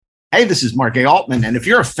Hey, this is Mark A. Altman, and if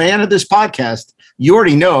you're a fan of this podcast, you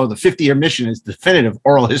already know the 50-year mission is definitive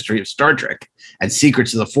oral history of Star Trek, and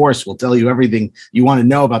Secrets of the Force will tell you everything you want to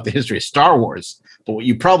know about the history of Star Wars. But what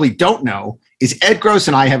you probably don't know is Ed Gross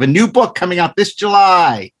and I have a new book coming out this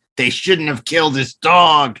July. They Shouldn't Have Killed His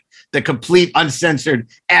Dog, the complete, uncensored,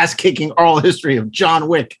 ass-kicking oral history of John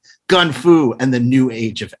Wick, Gun Fu, and the new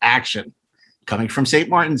age of action. Coming from St.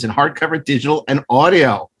 Martin's in hardcover, digital, and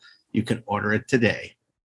audio. You can order it today.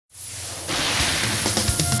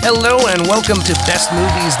 Hello and welcome to Best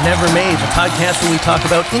Movies Never Made, the podcast where we talk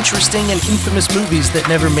about interesting and infamous movies that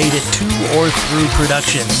never made it to or through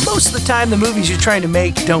production. Most of the time, the movies you're trying to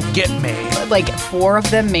make don't get made. Like 4 of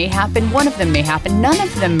them may happen, 1 of them may happen, none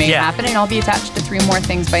of them may happen, and I'll be attached to 3 more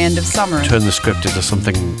things by end of summer. Turn the script into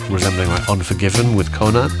something resembling like Unforgiven with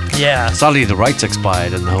Conan. Yeah. Sadly, the rights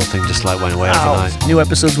expired and the whole thing just went away overnight. New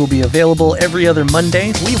episodes will be available every other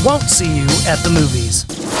Monday. We won't see you at the movies.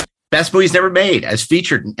 Best Movies Never Made, as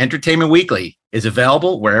featured in Entertainment Weekly, is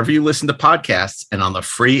available wherever you listen to podcasts and on the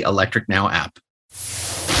free Electric Now app.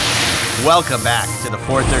 Welcome back to the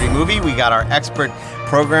 430 Movie. We got our expert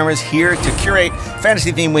programmers here to curate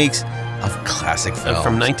fantasy theme weeks of classic films.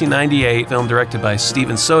 From 1998, film directed by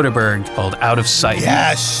Steven Soderbergh called Out of Sight.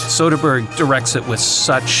 Yes. Soderbergh directs it with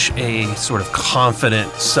such a sort of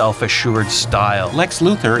confident, self-assured style. Lex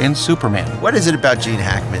Luthor in Superman. What is it about Gene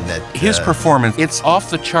Hackman that... His performance, it's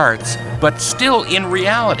off the charts, but still in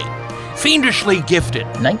reality. Fiendishly gifted.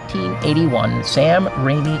 1981 Sam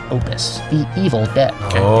Raimi opus, The Evil Dead.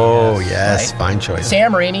 Oh, yes. Right? Fine choice.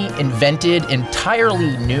 Sam Raimi invented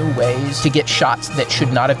entirely new ways to get shots that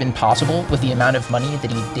should not have been possible with the amount of money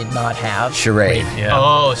that he did not have. Charade. Yeah.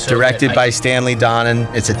 Oh, so directed good. by Stanley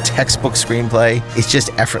Donen. It's a textbook screenplay. It's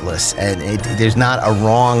just effortless, and there's not a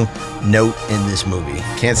wrong note in this movie.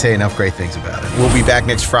 Can't say enough great things about it. We'll be back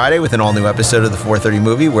next Friday with an all-new episode of the 430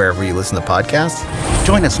 Movie, wherever you listen to podcasts.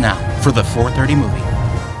 Join us now for the 430 Movie.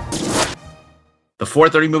 The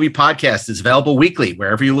 430 Movie Podcast is available weekly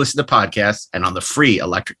wherever you listen to podcasts and on the free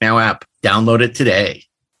Electric Now app. Download it today.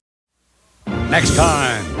 Next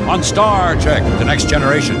time on Star Trek: The Next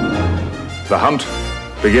Generation. The hunt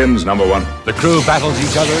begins, number 1. The crew battles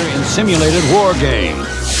each other in simulated war games.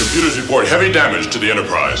 Computers report heavy damage to the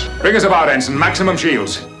Enterprise. Bring us about, Ensign. Maximum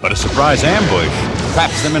shields. But a surprise ambush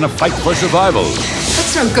traps them in a fight for survival.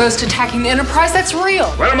 That's no ghost attacking the Enterprise. That's real.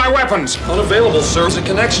 Where are my weapons? Unavailable, sir. The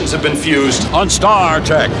connections have been fused. On Star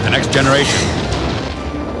Trek: The Next Generation.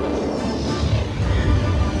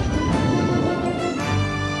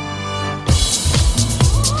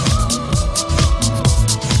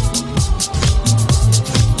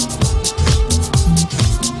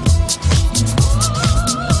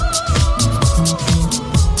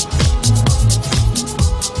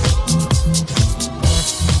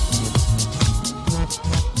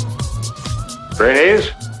 Trainees,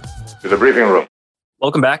 to the briefing room.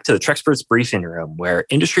 Welcome back to the Trexperts Briefing Room, where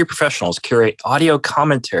industry professionals curate audio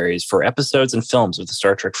commentaries for episodes and films of the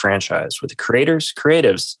Star Trek franchise with the creators,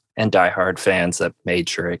 creatives, and diehard fans that made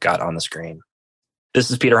sure it got on the screen. This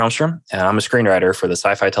is Peter Holmstrom, and I'm a screenwriter for the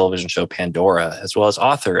sci-fi television show Pandora, as well as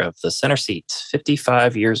author of The Center Seat,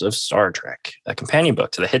 55 Years of Star Trek, a companion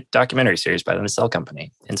book to the hit documentary series by the Nacelle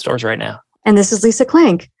Company, in stores right now. And this is Lisa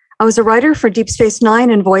Klenk. I was a writer for Deep Space Nine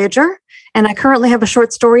and Voyager, and I currently have a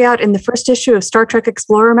short story out in the first issue of Star Trek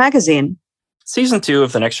Explorer magazine. Season 2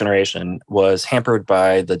 of The Next Generation was hampered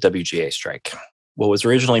by the WGA strike. What was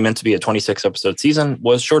originally meant to be a 26-episode season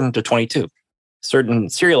was shortened to 22. Certain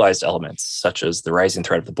serialized elements, such as the rising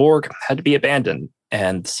threat of the Borg, had to be abandoned,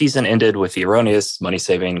 and the season ended with the erroneous,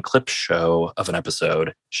 money-saving clip show of an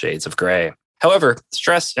episode, Shades of Grey. However,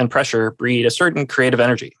 stress and pressure breed a certain creative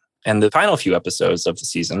energy, and the final few episodes of the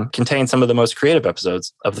season contain some of the most creative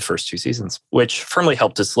episodes of the first 2 seasons, which firmly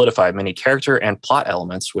helped to solidify many character and plot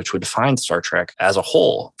elements which would define Star Trek as a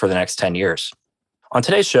whole for the next 10 years. On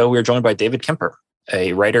today's show, we are joined by David Kemper,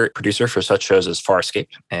 a writer-producer for such shows as Farscape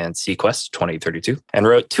and seaQuest 2032, and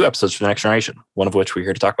wrote 2 episodes for The Next Generation, one of which we're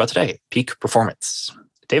here to talk about today, Peak Performance.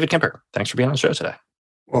 David Kemper, thanks for being on the show today.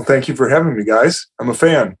 Well, thank you for having me, guys. I'm a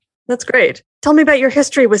fan. That's great. Tell me about your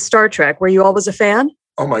history with Star Trek. Were you always a fan?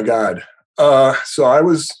 Oh, my God. So I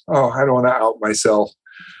was, I don't want to out myself.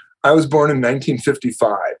 I was born in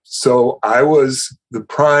 1955. So I was the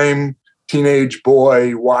prime teenage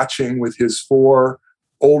boy watching with his 4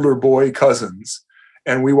 older boy cousins.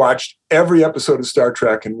 And we watched every episode of Star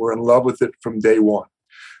Trek and were in love with it from day one.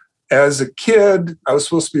 As a kid, I was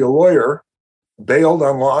supposed to be a lawyer, bailed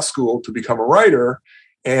on law school to become a writer.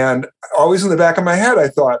 And always in the back of my head, I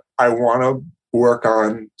thought, I want to work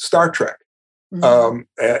on Star Trek. Mm-hmm.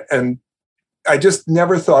 And I just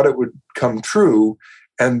never thought it would come true.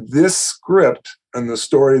 And this script and the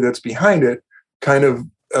story that's behind it kind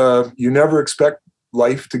of, you never expect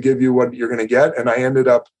life to give you what you're going to get. And I ended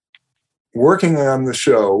up working on the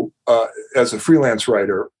show as a freelance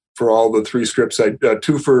writer for all the 3 scripts,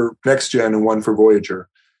 2 for Next Gen and 1 for Voyager.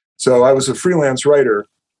 So I was a freelance writer,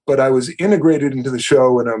 but I was integrated into the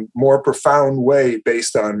show in a more profound way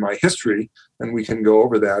based on my history. And we can go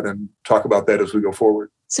over that and talk about that as we go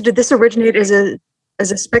forward. So did this originate as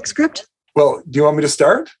a spec script? Well, do you want me to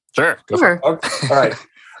start? Sure. Sure. Okay. All right.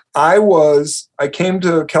 I came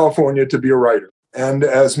to California to be a writer. And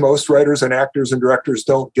as most writers and actors and directors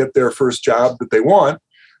don't get their first job that they want,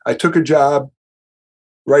 I took a job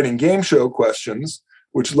writing game show questions,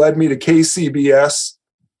 which led me to KCBS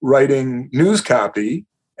writing news copy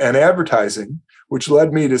and advertising, which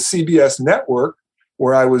led me to CBS Network,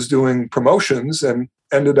 where I was doing promotions and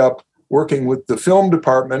ended up working with the film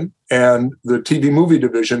department and the TV movie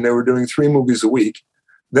division. They were doing 3 movies a week.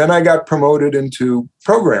 Then I got promoted into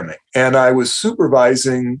programming, and I was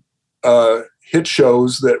supervising hit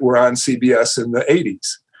shows that were on CBS in the 80s.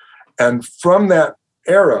 And from that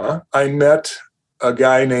era, I met a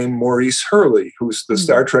guy named Maurice Hurley, who's the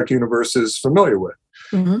Star Trek universe is familiar with.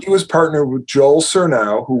 Mm-hmm. He was partnered with Joel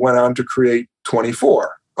Surnow, who went on to create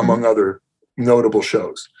 24, among other notable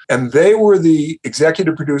shows. And they were the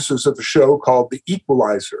executive producers of a show called The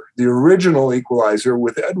Equalizer, the original Equalizer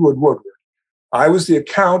with Edward Woodward. I was the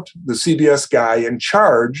CBS guy in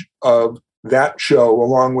charge of that show,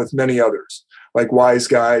 along with many others, like Wise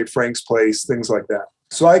Guy, Frank's Place, things like that.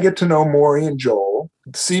 So I get to know Maury and Joel.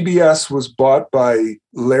 CBS was bought by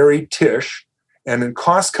Larry Tisch, and in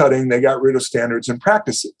cost cutting, they got rid of Standards and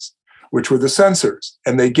Practices, which were the censors,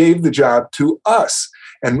 and they gave the job to us.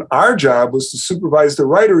 And our job was to supervise the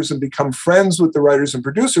writers and become friends with the writers and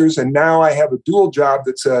producers. And now I have a dual job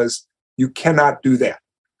that says, you cannot do that.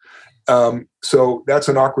 So that's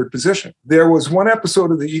an awkward position. There was one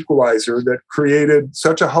episode of The Equalizer that created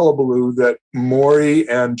such a hullabaloo that Maury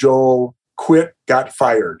and Joel got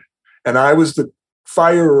fired. And I was the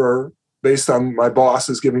firer based on my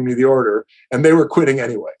bosses giving me the order, and they were quitting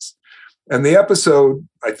anyways. And the episode,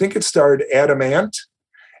 I think it starred Adam Ant,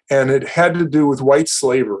 and it had to do with white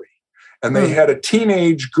slavery. And they had a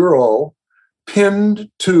teenage girl pinned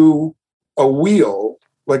to a wheel,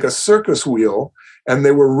 like a circus wheel, and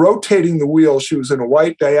they were rotating the wheel. She was in a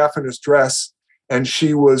white diaphanous dress, and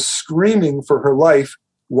she was screaming for her life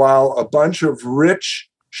while a bunch of rich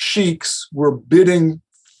sheiks were bidding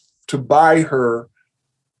to buy her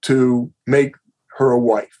to make her a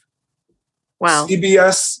wife. Wow.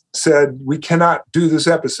 CBS said, we cannot do this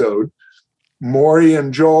episode. Maury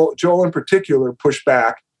and Joel in particular, pushed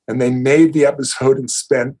back, and they made the episode and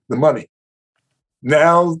spent the money.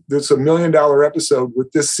 Now there's $1 million episode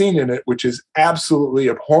with this scene in it, which is absolutely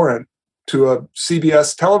abhorrent to a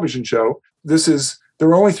CBS television show. There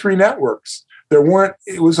were only 3 networks.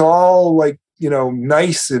 It was all like,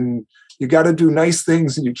 nice, and you got to do nice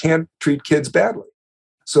things and you can't treat kids badly.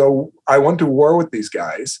 So I went to war with these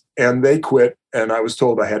guys, and they quit, and I was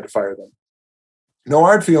told I had to fire them. No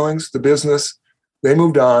hard feelings, the business, they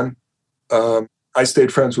moved on. I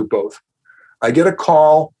stayed friends with both. I get a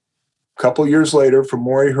call a couple years later from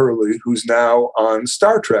Maury Hurley, who's now on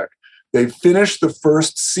Star Trek. They finished the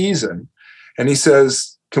first season, and he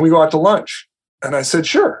says, can we go out to lunch? And I said,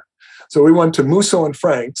 sure. So we went to Musso and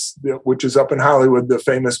Frank's, which is up in Hollywood, the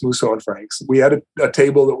famous Musso and Frank's. We had a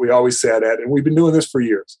table that we always sat at, and we've been doing this for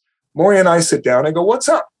years. Maury and I sit down. I go, what's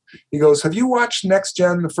up? He goes, have you watched Next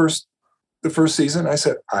Gen, the first season? I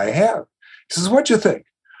said, I have. He says, what'd you think?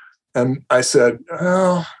 And I said,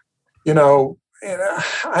 oh,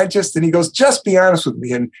 and he goes, just be honest with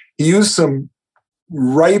me. And he used some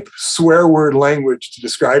ripe swear word language to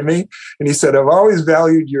describe me. And he said, I've always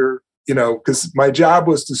valued your, because my job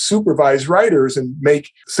was to supervise writers and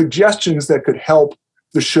make suggestions that could help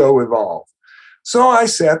the show evolve. So I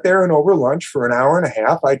sat there, and over lunch for an hour and a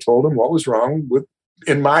half, I told him what was wrong with,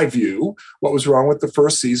 in my view, what was wrong with the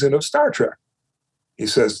first season of Star Trek. He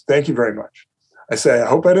says, thank you very much. I say, I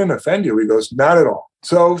hope I didn't offend you. He goes, not at all.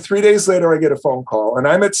 So 3 days later, I get a phone call, and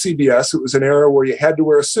I'm at CBS. It was an era where you had to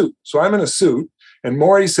wear a suit. So I'm in a suit, and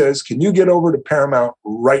Maury says, can you get over to Paramount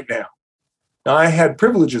right now? Now, I had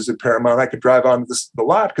privileges at Paramount. I could drive on the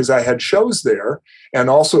lot because I had shows there, and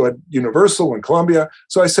also at Universal and Columbia.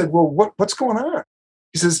 So I said, well, what's going on?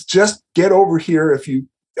 He says, just get over here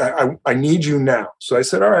I need you now. So I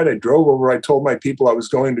said, all right. I drove over. I told my people I was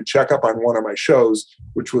going to check up on one of my shows,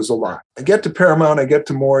 which was a lot. I get to Paramount. I get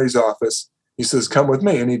to Maury's office. He says, come with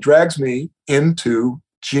me. And he drags me into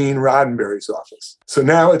Gene Roddenberry's office. So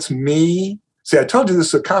now it's me, See, I told you this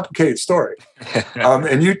is a complicated story.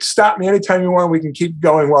 And you stop me anytime you want. We can keep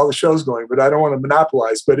going while the show's going, but I don't want to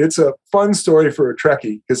monopolize. But it's a fun story for a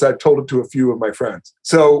Trekkie because I've told it to a few of my friends.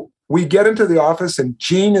 So we get into the office and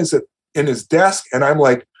Gene is in his desk and I'm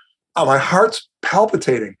like, oh, my heart's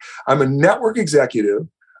palpitating. I'm a network executive.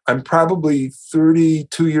 I'm probably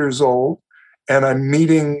 32 years old and I'm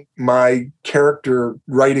meeting my character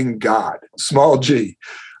writing God, small G.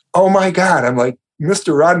 Oh my God. I'm like,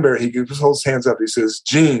 Mr. Roddenberry, he holds his hands up. He says,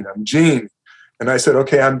 Gene, I'm Gene. And I said,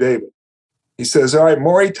 okay, I'm David. He says, all right,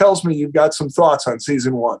 Maury tells me you've got some thoughts on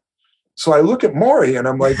season 1. So I look at Maury and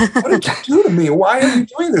I'm like, what did you do to me? Why are you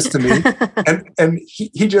doing this to me? And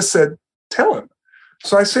he just said, tell him.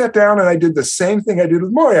 So I sat down and I did the same thing I did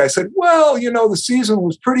with Maury. I said, well, the season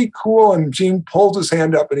was pretty cool. And Gene pulls his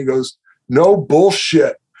hand up and he goes, no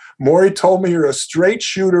bullshit. Maury told me you're a straight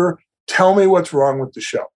shooter. Tell me what's wrong with the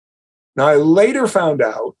show. Now, I later found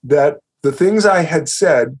out that the things I had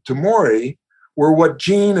said to Maury were what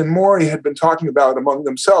Gene and Maury had been talking about among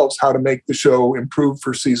themselves, how to make the show improve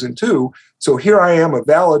for season 2. So here I am, a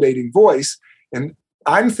validating voice, and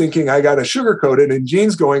I'm thinking I got to sugarcoat it, and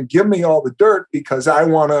Gene's going, give me all the dirt because I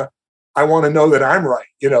want to know that I'm right.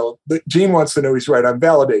 Gene wants to know he's right. I'm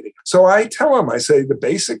validating. So I tell him, I say the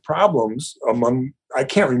basic problems I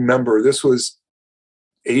can't remember. This was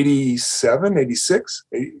 87, 86.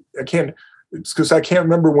 It's because I can't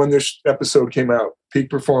remember when this episode came out.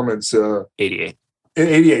 Peak Performance. 88.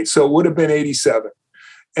 88. So it would have been 87.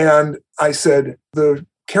 And I said, the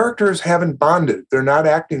characters haven't bonded. They're not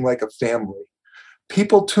acting like a family.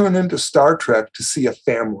 People tune into Star Trek to see a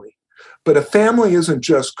family. But a family isn't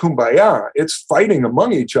just kumbaya. It's fighting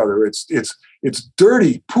among each other. It's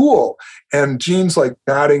dirty pool. And Gene's like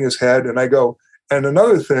nodding his head. And I go, and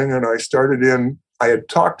another thing, and I had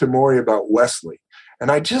talked to Maury about Wesley,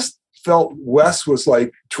 and I just felt Wes was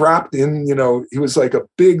like dropped in, he was like a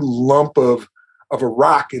big lump of a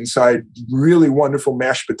rock inside really wonderful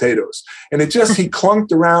mashed potatoes. And he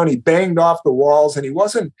clunked around, he banged off the walls, and he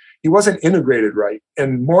wasn't integrated right.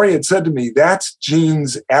 And Maury had said to me, that's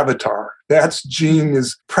Gene's avatar. That's Gene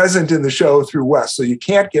is present in the show through Wes. So you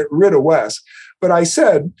can't get rid of Wes. But I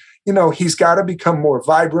said, he's got to become more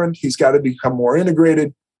vibrant. He's got to become more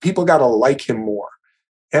integrated. People got to like him more.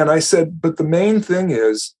 And I said, but the main thing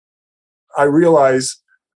is, I realize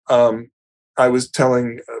I was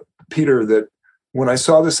telling Peter that when I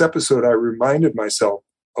saw this episode, I reminded myself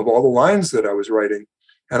of all the lines that I was writing.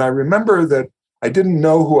 And I remember that I didn't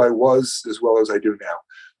know who I was as well as I do now.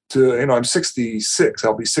 I'm 66.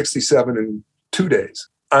 I'll be 67 in 2 days.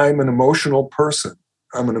 I'm an emotional person.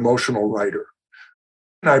 I'm an emotional writer.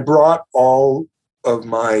 And I brought all of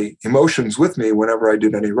my emotions with me whenever I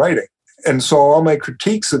did any writing. And so all my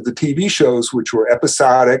critiques of the TV shows, which were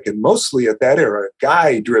episodic and mostly at that era,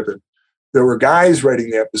 guy-driven, there were guys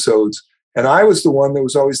writing the episodes. And I was the one that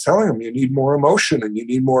was always telling them, you need more emotion and you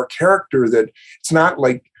need more character. That it's not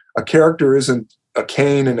like a character isn't a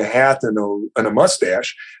cane and a hat and a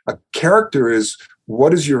mustache. A character is,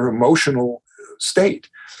 what is your emotional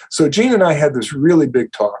state? So Gene and I had this really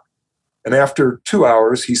big talk. And after 2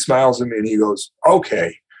 hours, he smiles at me and he goes,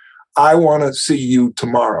 okay, I want to see you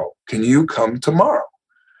tomorrow. Can you come tomorrow?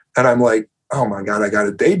 And I'm like, oh my God, I got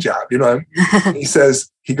a day job.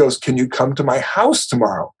 He goes, can you come to my house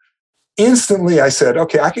tomorrow? Instantly, I said,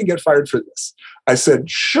 okay, I can get fired for this. I said,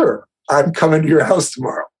 sure, I'm coming to your house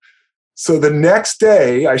tomorrow. So the next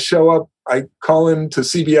day I show up, I call into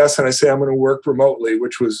CBS and I say, I'm going to work remotely,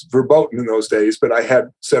 which was verboten in those days, but I had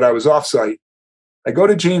said I was offsite. I go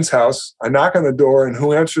to Gene's house, I knock on the door, and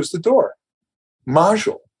who answers the door?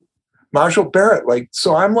 Majel Barrett.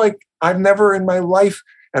 So I'm like, I've never in my life,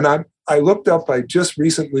 and I looked up, I just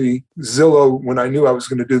recently Zillow, when I knew I was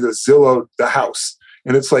going to do this, Zillow the house,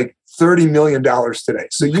 and it's like $30 million today.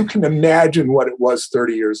 So you can imagine what it was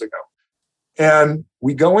 30 years ago. And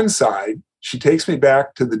we go inside. She takes me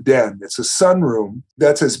back to the den. It's a sunroom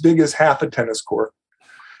that's as big as half a tennis court.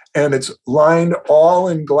 And it's lined all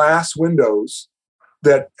in glass windows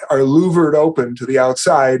that are louvered open to the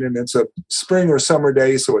outside. And it's a spring or summer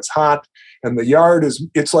day, so it's hot. And the yard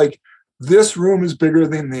it's like, this room is bigger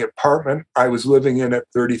than the apartment I was living in at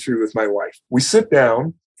 33 with my wife. We sit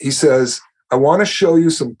down. He says, I want to show you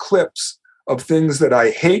some clips of things that I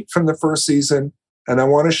hate from the first season. And I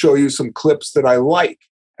want to show you some clips that I like.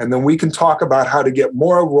 And then we can talk about how to get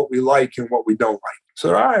more of what we like and what we don't like.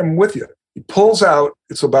 So I'm with you. He pulls out,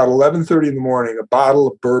 it's about 11:30 in the morning, a bottle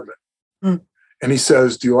of bourbon. Mm. And he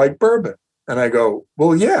says, do you like bourbon? And I go,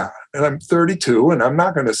 well, yeah. And I'm 32 and I'm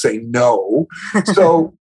not going to say no.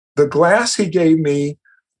 So the glass he gave me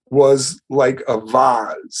was like a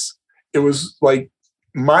vase. It was like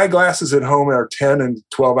my glasses at home are 10 and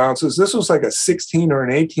 12 ounces. This was like a 16 or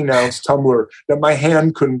an 18 ounce tumbler that my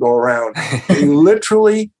hand couldn't go around. He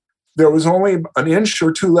literally, there was only an inch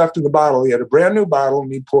or two left in the bottle. He had a brand new bottle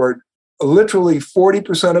and he poured literally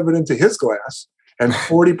 40% of it into his glass and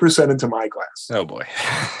 40% into my glass. Oh boy.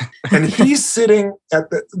 And he's sitting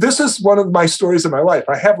this is one of my stories of my life.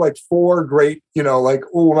 I have like 4 great, like,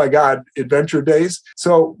 oh my God, adventure days.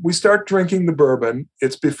 So we start drinking the bourbon.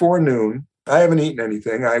 It's before noon. I haven't eaten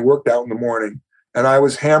anything. I worked out in the morning and I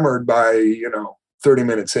was hammered by, 30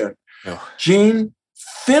 minutes in. Oh. Gene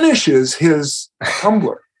finishes his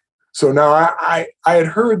tumbler. So now I had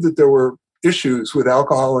heard that there were issues with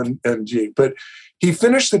alcohol and Gene, but he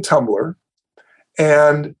finished the tumbler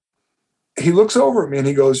and he looks over at me and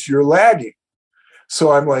he goes, "You're lagging."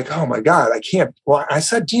 So I'm like, oh my God, I can't. Well, I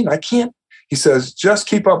said, "Gene, I can't." He says, "Just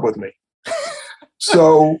keep up with me."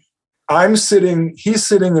 So he's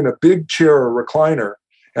sitting in a big chair or recliner,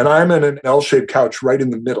 and I'm in an L-shaped couch right in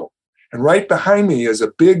the middle. And right behind me is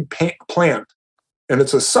a big plant, and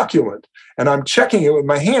it's a succulent. And I'm checking it with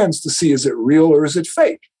my hands to see, is it real or is it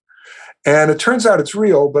fake? And it turns out it's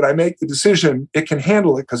real, but I make the decision it can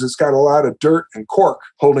handle it because it's got a lot of dirt and cork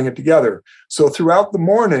holding it together. So throughout the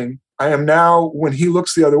morning, I am now, when he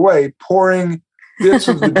looks the other way, pouring bits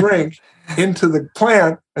of the drink into the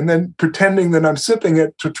plant and then pretending that I'm sipping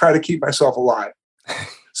it to try to keep myself alive.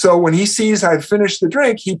 So when he sees I've finished the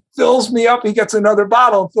drink, he fills me up. He gets another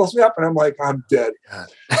bottle and fills me up. And I'm like, I'm dead.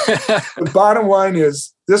 The bottom line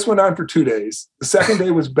is this went on for 2 days. The second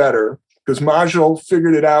day was better because Majel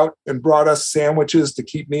figured it out and brought us sandwiches to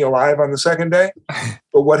keep me alive on the second day.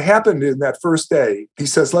 But what happened in that first day, he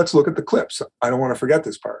says, let's look at the clips. I don't want to forget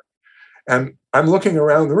this part. And I'm looking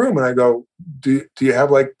around the room and I go, do you have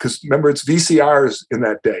because remember it's VCRs in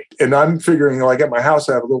that day. And I'm figuring at my house,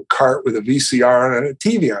 I have a little cart with a VCR and a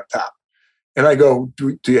TV on top. And I go,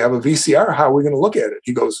 do you have a VCR? How are we going to look at it?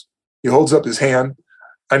 He holds up his hand.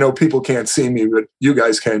 I know people can't see me, but you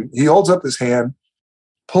guys can. He holds up his hand,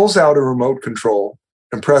 pulls out a remote control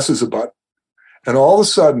and presses a button. And all of a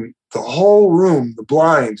sudden, the whole room, the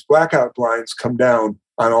blinds, blackout blinds come down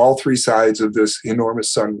on all 3 sides of this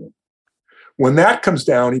enormous sunroom. When that comes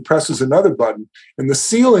down, he presses another button and the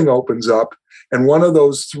ceiling opens up and one of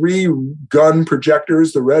those 3 gun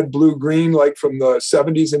projectors, the red, blue, green, like from the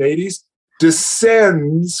 70s and 80s,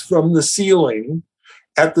 descends from the ceiling.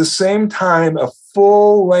 At the same time, a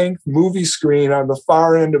full-length movie screen on the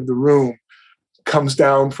far end of the room comes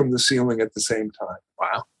down from the ceiling at the same time.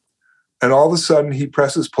 Wow. And all of a sudden he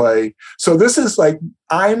presses play. So this is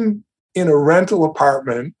I'm in a rental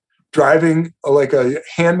apartment driving a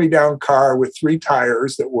hand-me-down car with 3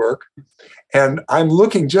 tires that work. And I'm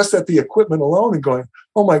looking just at the equipment alone and going,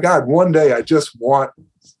 oh my God, one day I just want,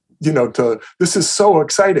 this is so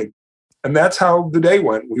exciting. And that's how the day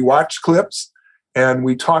went. We watched clips and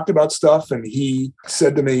we talked about stuff. And he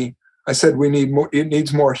said to me, I said, it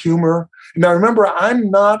needs more humor. Now remember, I'm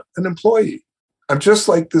not an employee. I'm just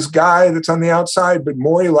like this guy that's on the outside, but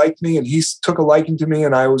Maury liked me and he took a liking to me.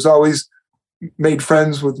 And I was always made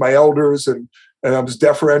friends with my elders and I was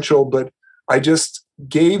deferential, but I just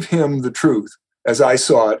gave him the truth as I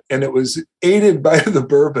saw it. And it was aided by the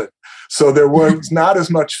bourbon. So there was not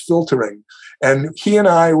as much filtering. And he and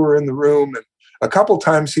I were in the room and a couple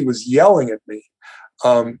times he was yelling at me.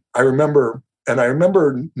 I remember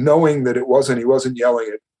knowing that he wasn't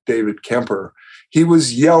yelling at David Kemper. He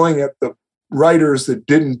was yelling at the writers that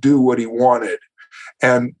didn't do what he wanted.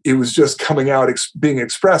 And it was just coming out, being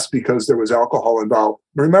expressed because there was alcohol involved.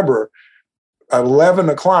 Remember, 11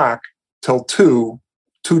 o'clock till 2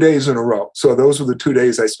 days in a row. So those were the 2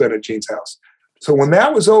 days I spent at Gene's house. So when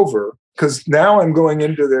that was over, because now I'm going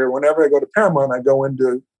into there, whenever I go to Paramount, I go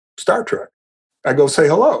into Star Trek. I go say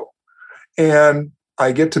hello. And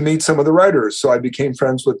I get to meet some of the writers. So I became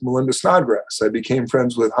friends with Melinda Snodgrass. I became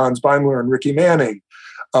friends with Hans Beimler and Ricky Manning.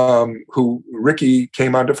 Who Ricky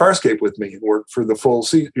came onto Farscape with me and worked for the full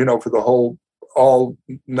season, for the all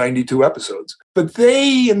 92 episodes. But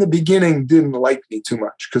they, in the beginning, didn't like me too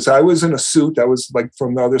much because I was in a suit. I was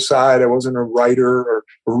from the other side. I wasn't a writer or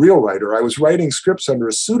a real writer. I was writing scripts under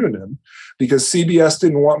a pseudonym because CBS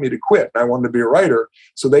didn't want me to quit. And I wanted to be a writer.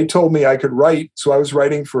 So they told me I could write. So I was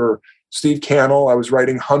writing for Steve Cannell. I was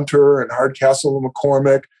writing Hunter and Hardcastle and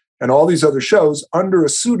McCormick and all these other shows under a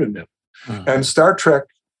pseudonym. Mm-hmm. And Star Trek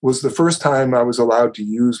was the first time I was allowed to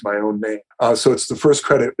use my own name. So it's the first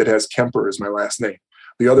credit that has Kemper as my last name.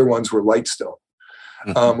 The other ones were Lightstone,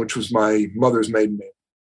 which was my mother's maiden name.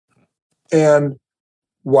 And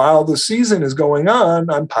while the season is going on,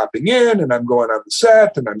 I'm popping in and I'm going on the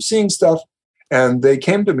set and I'm seeing stuff. And they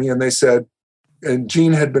came to me and they said, and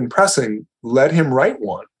Gene had been pressing, let him write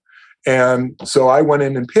one. And so I went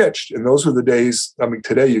in and pitched. And those were the days, I mean,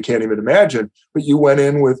 today you can't even imagine, but you went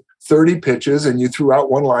in with 30 pitches and you threw out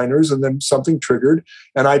one-liners and then something triggered.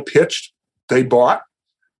 And I pitched, they bought.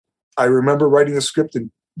 I remember writing the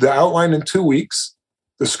outline in 2 weeks,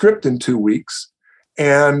 the script in 2 weeks.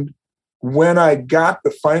 And when I got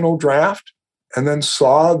the final draft and then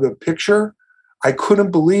saw the picture, I couldn't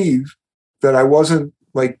believe that I wasn't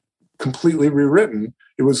like completely rewritten.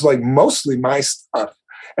 It was like mostly my stuff.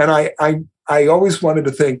 And I always wanted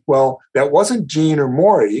to think, well, that wasn't Gene or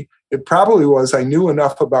Maury. It probably was, I knew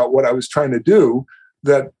enough about what I was trying to do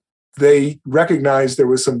that they recognized there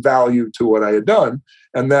was some value to what I had done.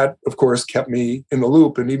 And that, of course, kept me in the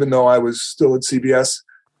loop. And even though I was still at CBS,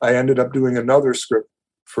 I ended up doing another script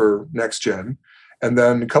for Next Gen. And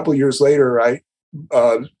then a couple of years later,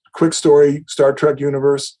 quick story, Star Trek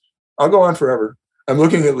universe. I'll go on forever. I'm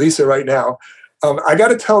looking at Lisa right now. I got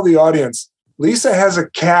to tell the audience, Lisa has a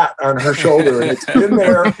cat on her shoulder, and it's been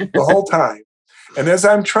there the whole time. And as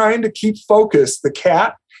I'm trying to keep focused, the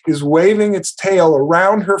cat is waving its tail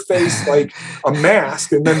around her face like a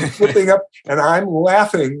mask and then flipping up, and I'm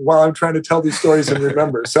laughing while I'm trying to tell these stories and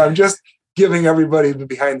remember. So I'm just giving everybody the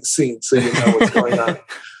behind the scenes so you know what's going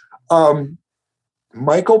on.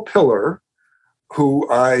 Michael Piller, who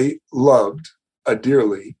I loved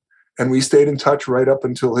dearly, and we stayed in touch right up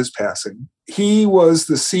until his passing. He was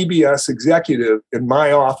the CBS executive in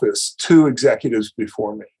my office 2 executives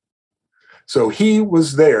before me. So he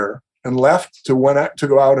was there and left to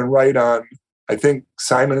go out and write on, I think,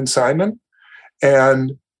 Simon & Simon.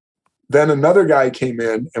 And then another guy came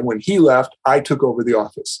in, and when he left, I took over the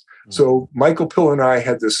office. So Michael Piller and I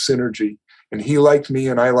had this synergy, and he liked me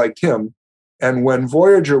and I liked him. And when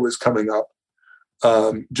Voyager was coming up,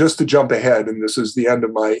 just to jump ahead, and this is the end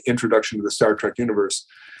of my introduction to the Star Trek universe,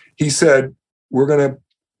 he said, we're going to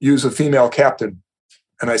use a female captain.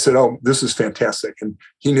 And I said, oh, this is fantastic. And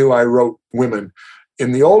he knew I wrote women.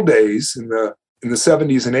 In the old days, in the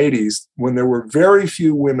 70s and 80s, when there were very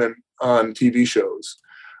few women on TV shows,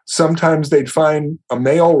 sometimes they'd find a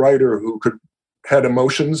male writer who had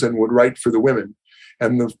emotions and would write for the women.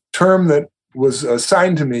 And the term that was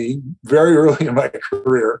assigned to me very early in my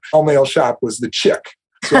career, all male shop, was the chick.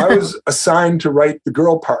 So I was assigned to write the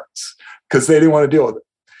girl parts because they didn't want to deal with it.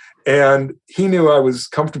 And he knew I was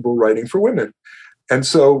comfortable writing for women. And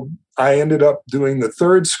so I ended up doing the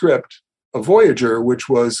 3rd script of Voyager, which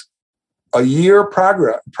was a year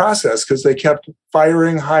process because they kept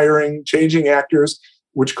firing, hiring, changing actors,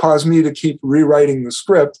 which caused me to keep rewriting the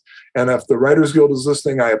script. And if the Writers Guild is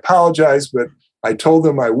listening, I apologize, but I told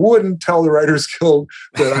them I wouldn't tell the Writers Guild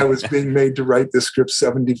that I was being made to write this script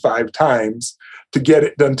 75 times to get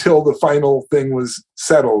it until the final thing was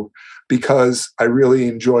settled, because I really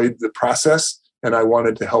enjoyed the process and I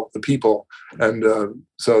wanted to help the people. And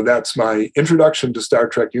so that's my introduction to Star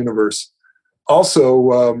Trek universe.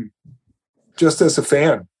 Also, just as a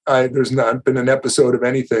fan, there's not been an episode of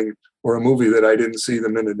anything or a movie that I didn't see the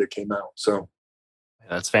minute it came out. So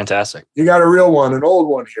that's fantastic. You got a real one, an old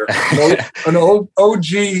one here, an old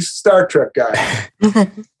OG Star Trek guy.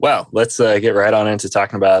 Well, let's get right on into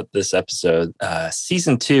talking about this episode.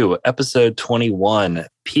 Season 2, episode 21,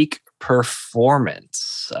 Peak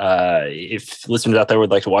Performance. If listeners out there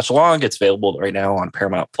would like to watch along, it's available right now on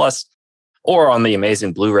Paramount Plus or on the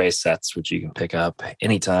amazing Blu-ray sets, which you can pick up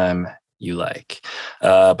anytime you like.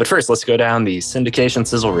 But first, let's go down the syndication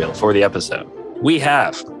sizzle reel for the episode. We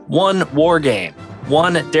have 1 war game,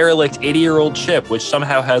 1 derelict 80-year-old ship, which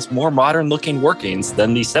somehow has more modern-looking workings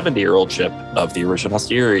than the 70-year-old ship of the original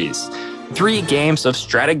series. 3 games of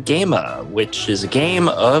Stratagema, which is a game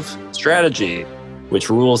of strategy, which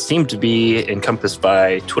rules seem to be encompassed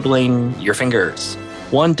by twiddling your fingers.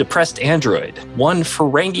 1 depressed android, 1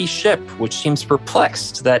 Ferengi ship, which seems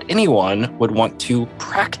perplexed that anyone would want to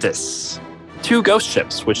practice. 2 ghost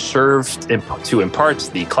ships, which served to impart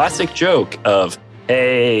the classic joke of,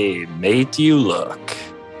 hey, mate, you look.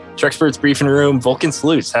 Trexpert's briefing room, Vulcan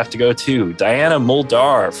salutes have to go to Diana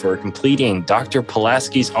Muldaur for completing Dr.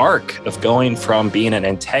 Pulaski's arc of going from being an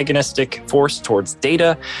antagonistic force towards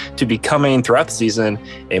Data to becoming, throughout the season,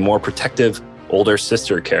 a more protective older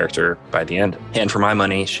sister character by the end. And for my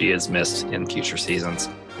money, she is missed in future seasons.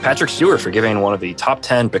 Patrick Stewart for giving one of the top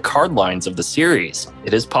 10 Picard lines of the series.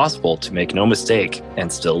 It is possible to make no mistake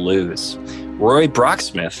and still lose. Roy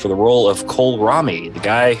Brocksmith for the role of Cole Rami, the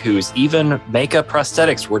guy whose even makeup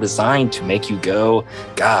prosthetics were designed to make you go,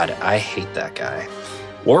 God, I hate that guy.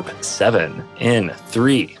 Warp 7 in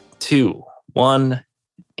 3, 2, 1,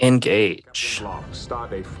 Engage.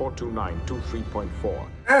 Stardate 42923.4.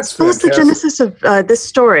 That's What was the genesis of this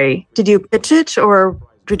story? Did you pitch it or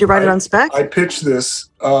did you write it on spec? I pitched this.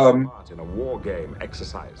 In a war game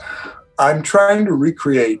exercise. I'm trying to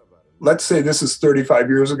recreate, let's say this is 35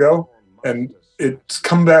 years ago, and it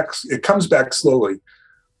comes back slowly.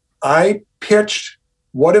 I pitched,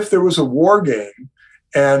 what if there was a war game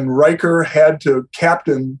and Riker had to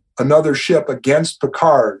captain another ship against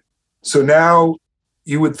Picard? So now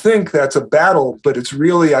you would think that's a battle, but it's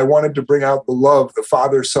really, I wanted to bring out the love, the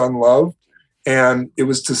father-son love. And it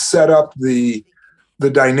was to set up the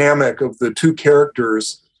dynamic of the two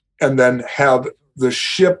characters and then have the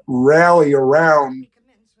ship rally around.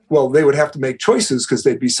 Well, they would have to make choices because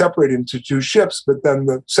they'd be separated into two ships. But then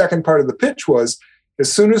the second part of the pitch was,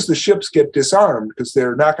 as soon as the ships get disarmed, because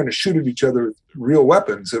they're not going to shoot at each other with real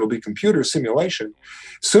weapons, it'll be computer simulation.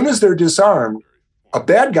 As soon as they're disarmed, a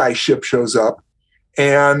bad guy ship shows up,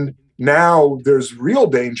 and now there's real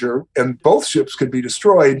danger, and both ships could be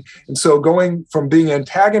destroyed. And so going from being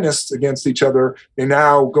antagonists against each other, they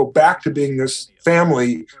now go back to being this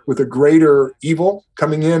family with a greater evil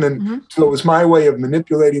coming in. And so it was my way of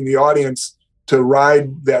manipulating the audience to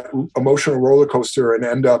ride that emotional roller coaster and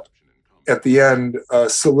end up at the end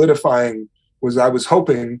solidifying was I was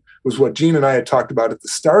hoping was what Gene and I had talked about at the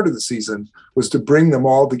start of the season, was to bring them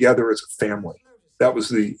all together as a family. That was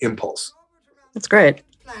the impulse. That's great.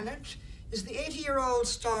 Planet is the 80-year-old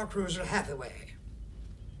Star Cruiser Hathaway.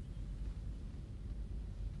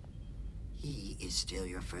 He is still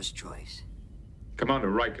your first choice. Commander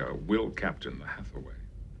Riker will captain the Hathaway.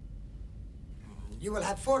 You will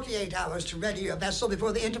have 48 hours to ready your vessel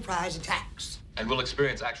before the Enterprise attacks. And we'll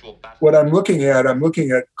experience actual battle. What I'm looking at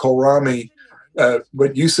Kolrami.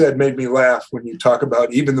 What you said made me laugh when you talk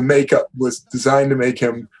about even the makeup was designed to make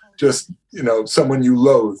him just, someone you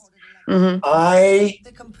loathe. I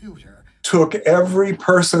took every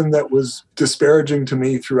person that was disparaging to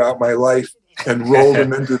me throughout my life and rolled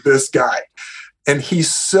him into this guy. And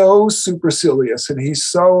he's so supercilious and he's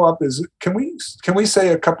so up his, can we say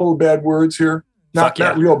a couple of bad words here? Not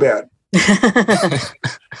real bad.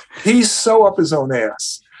 He's so up his own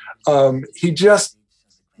ass. He just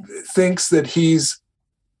thinks that he's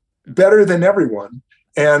better than everyone.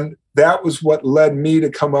 And that was what led me to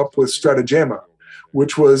come up with Stratagema,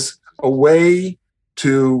 which was a way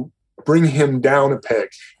to bring him down a peg.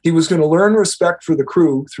 He was going to learn respect for the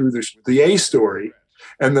crew through the A story.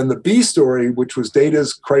 And then the B story, which was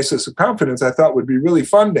Data's crisis of confidence, I thought would be really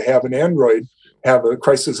fun to have an android have a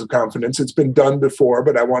crisis of confidence. It's been done before,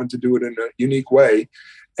 but I wanted to do it in a unique way.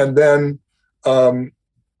 And then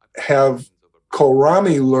have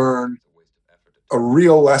Kolrami learn a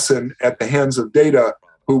real lesson at the hands of Data,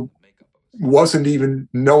 who wasn't even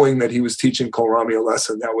knowing that he was teaching Kolrami a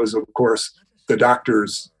lesson. That was, of course, the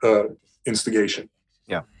Doctor's instigation.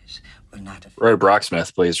 Yeah. Roy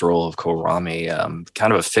Brocksmith plays the role of Kolrami,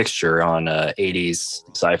 kind of a fixture on 80s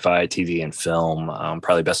sci-fi TV and film,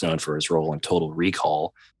 probably best known for his role in Total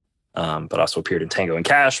Recall, but also appeared in Tango and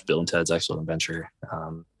Cash, Bill and Ted's Excellent Adventure,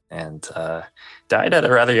 and died at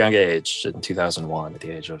a rather young age in 2001 at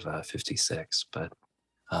the age of 56, but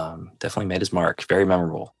definitely made his mark. Very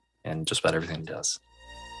memorable in just about everything he does.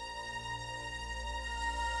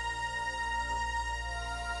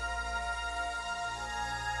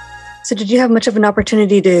 So did you have much of an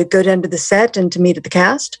opportunity to go down to the set and to meet at the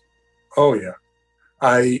cast? Oh, yeah.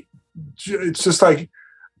 It's just like,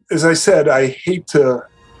 as I said, I hate to,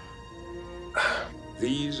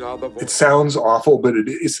 it sounds awful, but it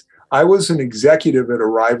is. I was an executive at a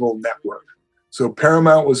rival network. So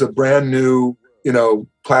Paramount was a brand new,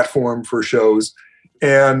 platform for shows.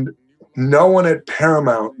 And no one at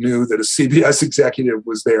Paramount knew that a CBS executive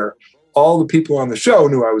was there. All the people on the show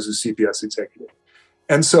knew I was a CBS executive.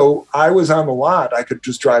 And so I was on the lot. I could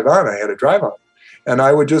just drive on. I had a drive on. And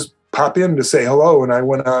I would just pop in to say hello. And I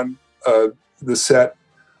went on the set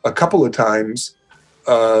a couple of times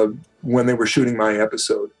when they were shooting my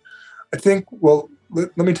episode. I think,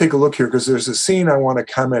 let me take a look here, because there's a scene I want to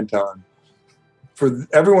comment on. For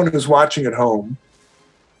everyone who's watching at home,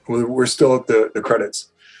 we're still at the credits.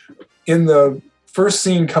 In the first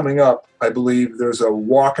scene coming up, I believe there's a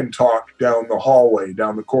walk and talk down the hallway,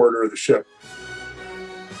 down the corridor of the ship.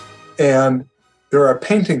 And there are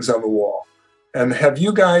paintings on the wall. And have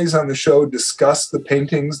you guys on the show discussed the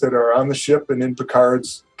paintings that are on the ship and in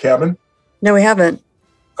Picard's cabin? No, we haven't.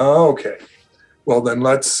 Oh, okay. Well, then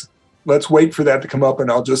let's wait for that to come up, and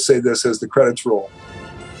I'll just say this as the credits roll.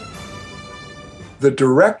 The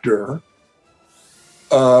director,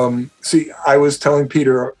 I was telling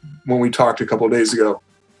Peter when we talked a couple of days ago,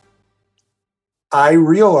 I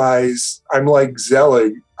realize I'm like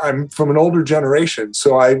Zelig. I'm from an older generation,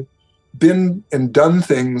 so I've been and done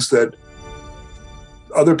things that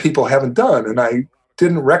other people haven't done, and I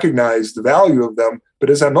didn't recognize the value of them. But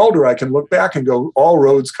as I'm older, I can look back and go, all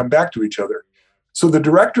roads come back to each other. So the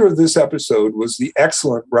director of this episode was the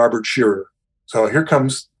excellent Robert Shearer. So here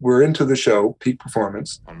comes, we're into the show, peak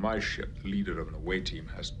performance. On my ship, the leader of an away team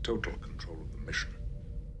has total control of the mission.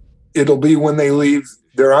 It'll be when they leave,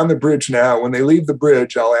 they're on the bridge now. When they leave the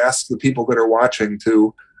bridge, I'll ask the people that are watching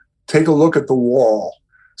to take a look at the wall.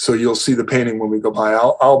 So you'll see the painting when we go by.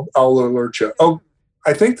 I'll alert you. Oh,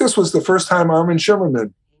 I think this was the first time Armin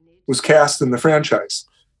Shimmerman was cast in the franchise.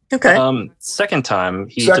 Okay. Second time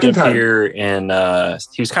he did appear in.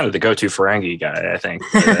 He was kind of the go-to Ferengi guy, I think.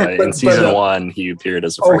 In season 1, he appeared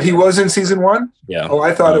as a Ferengi. Oh, he was in season 1? Yeah. Oh,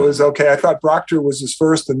 I thought it was okay. I thought Proctor was his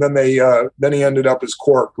first, and then then he ended up as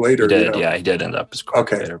Quark later. He did, he did end up as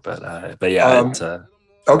Quark later. But yeah.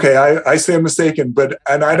 Okay, I stand mistaken,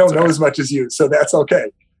 and I don't know as much as you, so that's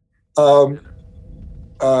okay.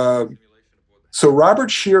 So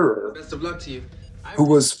Robert Shearer, best of luck to you, who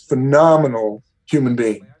was phenomenal human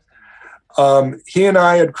being. He and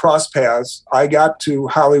I had crossed paths. I got to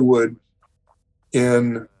Hollywood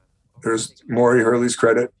there's Maury Hurley's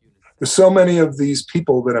credit. There's so many of these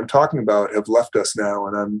people that I'm talking about have left us now,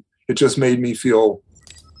 and it just made me feel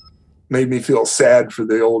sad for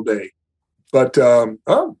the old day. But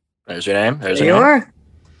there's your name. There's your name.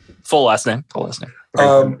 Full last name.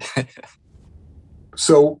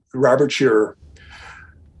 So Robert Shearer.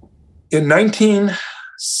 In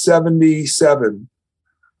 1977,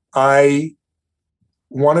 I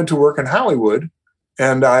wanted to work in Hollywood,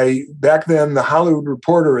 and back then the Hollywood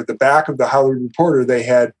Reporter, at the back of the Hollywood Reporter, they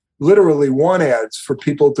had literally want ads for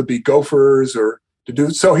people to be gophers or to do.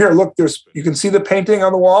 So here, look, you can see the painting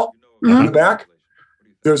on the wall in the back.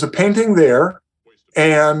 There's a painting there,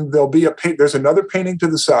 and there's another painting to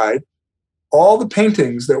the side. All the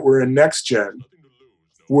paintings that were in Next Gen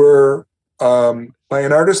were by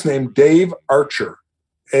an artist named Dave Archer,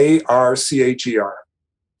 Archer.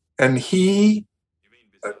 And he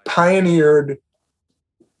pioneered,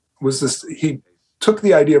 he took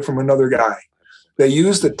the idea from another guy. They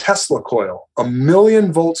used a Tesla coil,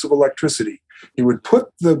 1,000,000 volts of electricity. He would put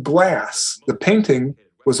the painting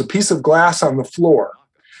was a piece of glass on the floor.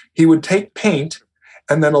 He would take paint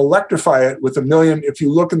and then electrify it with 1,000,000. If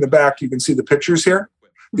you look in the back, you can see the pictures here.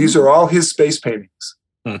 These are all his space paintings.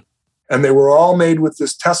 And they were all made with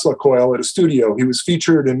this Tesla coil at a studio. He was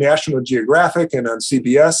featured in National Geographic and on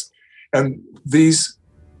CBS. And these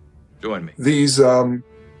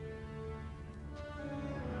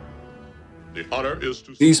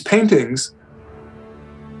paintings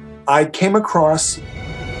I came across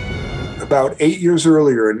about 8 years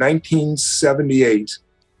earlier in 1978.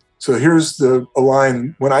 So here's a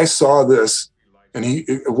line. When I saw this, and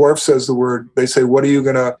Worf says the word, they say, what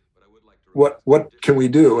can we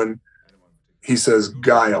do? And he says,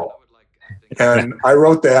 guile. And I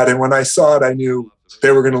wrote that. And when I saw it, I knew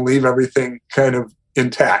they were going to leave everything kind of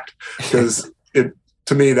intact, because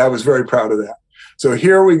to me, I was very proud of that. So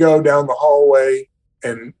here we go down the hallway,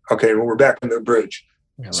 and we're back on the bridge.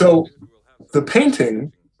 So the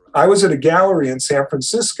painting, I was at a gallery in San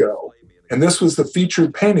Francisco, and this was the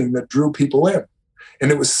featured painting that drew people in,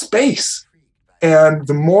 and it was space. And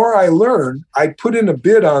the more I learned, I put in a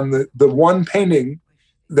bid on the one painting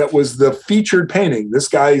that was the featured painting. This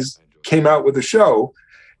guy's came out with a show,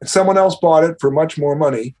 and someone else bought it for much more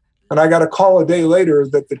money. And I got a call a day later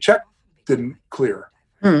that the check didn't clear.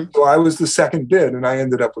 So I was the second bid, and I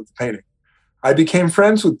ended up with the painting. I became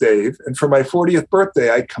friends with Dave, and for my 40th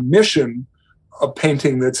birthday, I commissioned a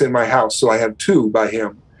painting that's in my house. So I have 2 by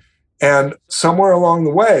him. And somewhere along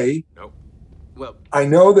the way, I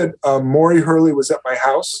know that Maury Hurley was at my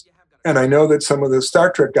house, and I know that some of the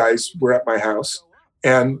Star Trek guys were at my house,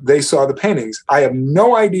 and they saw the paintings. I have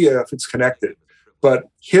no idea if it's connected, but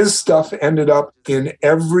his stuff ended up in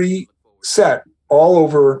every set all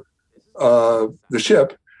over the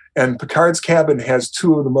ship, and Picard's cabin has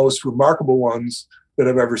 2 of the most remarkable ones that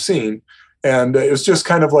I've ever seen. And it was just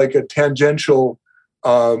kind of like a tangential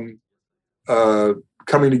coming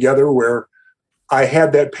together where I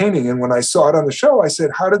had that painting, and when I saw it on the show, I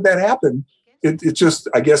said, how did that happen? It just,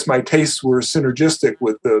 I guess my tastes were synergistic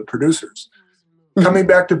with the producers. Coming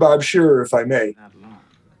back to Bob Shearer, if I may,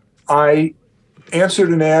 I answered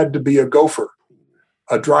an ad to be a gopher,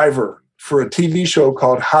 a driver, for a TV show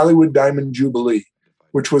called Hollywood Diamond Jubilee,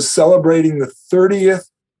 which was celebrating the 50th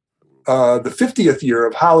year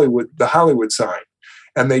of Hollywood, the Hollywood sign.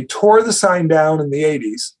 And they tore the sign down in the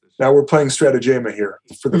 80s. Now we're playing Stratagema here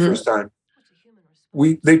for the first time.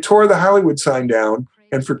 They tore the Hollywood sign down,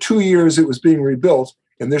 and for 2 years it was being rebuilt.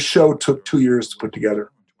 And this show took 2 years to put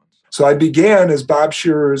together. So I began as Bob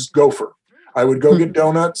Shearer's gopher. I would go get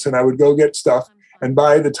donuts and I would go get stuff. And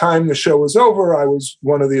by the time the show was over, I was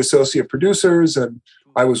one of the associate producers, and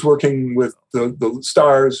I was working with the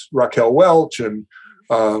stars, Raquel Welch, and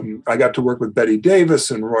I got to work with Betty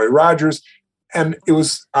Davis and Roy Rogers. And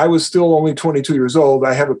I was still only 22 years old.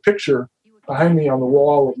 I have a picture behind me on the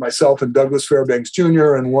wall of myself and Douglas Fairbanks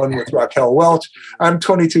Jr. and one with Raquel Welch. I'm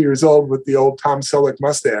 22 years old with the old Tom Selleck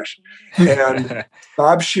mustache. And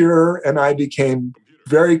Bob Shearer and I became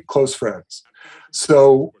very close friends.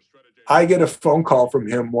 So I get a phone call from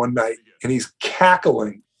him one night, and he's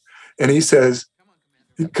cackling. And he says,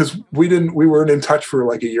 because we weren't in touch for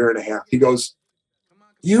like a year and a half. He goes,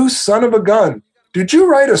 "You son of a gun, did you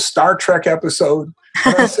write a Star Trek episode?"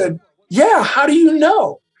 And I said, "Yeah, how do you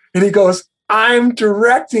know?" And he goes, "I'm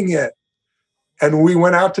directing it." And we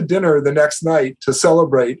went out to dinner the next night to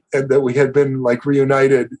celebrate and that we had been like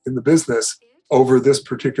reunited in the business over this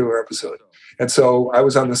particular episode. And so I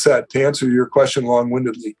was on the set. To answer your question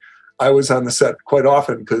long-windedly, I was on the set quite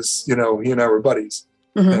often because, he and I were buddies.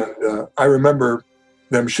 Mm-hmm. And I remember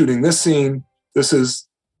them shooting this scene. This is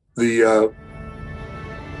the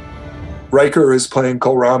Riker is playing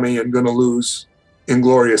Kohlrami and going to lose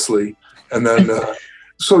ingloriously. And then,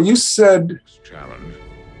 so you said,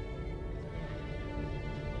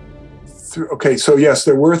 okay, so yes,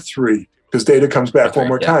 there were 3 because Data comes back one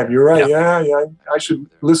more time. You're right. Yeah. I should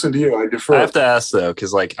listen to you. I defer. I have to ask though,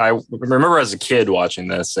 because like I remember as a kid watching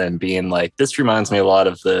this and being like, this reminds me a lot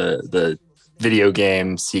of the video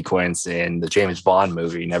game sequence in the James Bond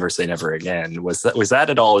movie, Never Say Never Again. Was that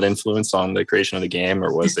at all an influence on the creation of the game,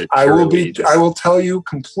 or was it? I will tell you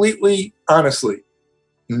completely honestly,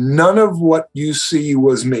 none of what you see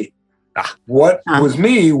was me. What was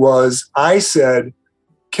me was I said,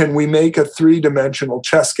 can we make a 3-dimensional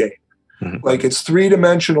chess game? Mm-hmm. Like it's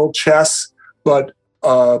 3-dimensional chess, but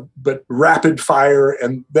rapid fire.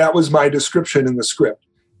 And that was my description in the script.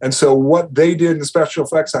 And so what they did in the special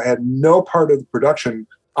effects, I had no part of the production.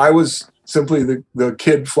 I was simply the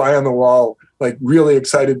kid fly on the wall, like really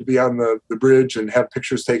excited to be on the bridge and have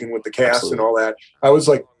pictures taken with the cast. Absolutely. And all that. I was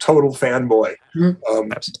like total fanboy.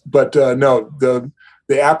 Mm-hmm. But no,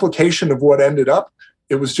 the application of what ended up,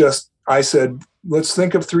 it was just, I said, let's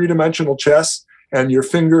think of 3-dimensional chess, and your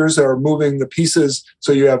fingers are moving the pieces.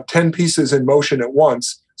 So you have 10 pieces in motion at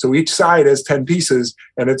once. So each side has 10 pieces,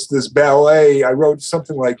 and it's this ballet. I wrote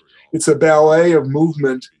something like, it's a ballet of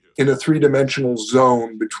movement in a 3-dimensional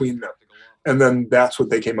zone between them. And then that's what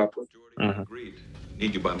they came up with. Mm-hmm.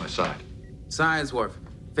 Need you by my side. Science, Worf.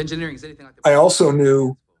 If engineering is anything like that. I also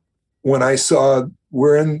knew when I saw,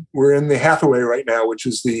 we're in the Hathaway right now, which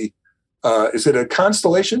is is it a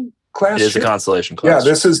Constellation class It is ship? a Constellation class. Yeah,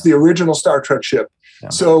 this is the original Star Trek ship. Yeah.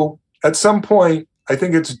 So at some point, I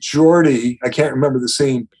think it's Geordi, I can't remember the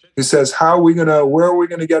scene, who says, where are we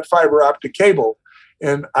going to get fiber optic cable?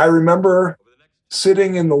 And I remember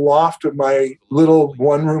sitting in the loft of my little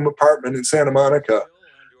 1-room apartment in Santa Monica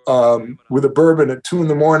with a bourbon at 2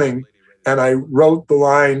 a.m, and I wrote the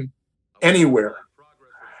line, anywhere.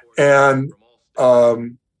 And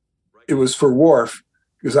it was for Worf,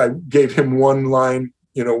 because I gave him one line,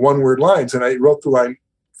 1-word lines, and I wrote the line.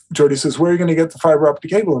 Geordi says, where are you going to get the fiber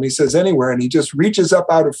optic cable? And he says, anywhere. And he just reaches up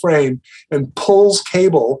out of frame and pulls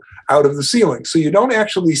cable out of the ceiling. So you don't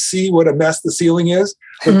actually see what a mess the ceiling is,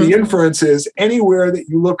 but the inference is anywhere that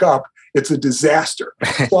you look up, it's a disaster.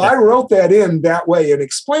 So I wrote that in that way and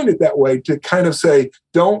explained it that way to kind of say,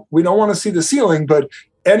 we don't want to see the ceiling, but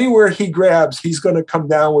anywhere he grabs, he's going to come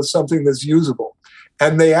down with something that's usable.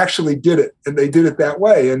 And they actually did it, and they did it that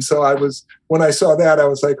way. And so when I saw that, I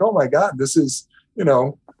was like, oh my God, this is,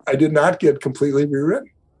 I did not get completely rewritten.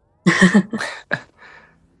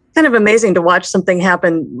 Kind of amazing to watch something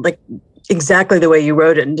happen like exactly the way you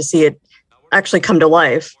wrote it and to see it actually come to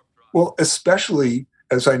life. Well, especially,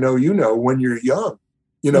 as I know when you're young,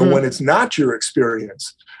 when it's not your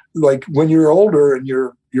experience. Like when you're older and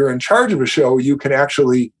you're in charge of a show, you can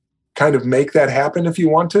actually kind of make that happen if you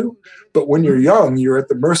want to. But when you're young, you're at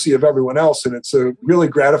the mercy of everyone else. And it's a really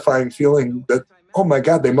gratifying feeling that, oh my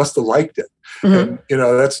God, they must have liked it. Mm-hmm.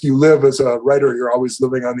 And, you live as a writer, you're always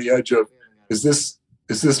living on the edge of, is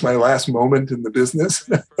this my last moment in the business?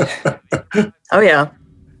 Oh yeah.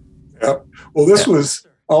 Yeah. Well, this was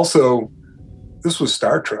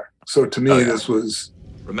Star Trek. So to me, this was,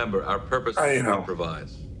 remember, our purpose is to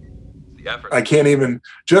improvise. I can't even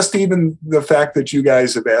the fact that you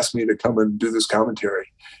guys have asked me to come and do this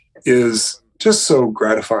commentary is just so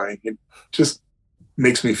gratifying. It just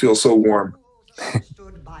makes me feel so warm.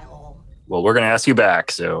 Well, we're going to ask you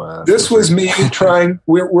back. So this was me trying.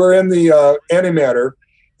 We're in the antimatter,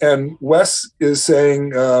 and Wes is saying,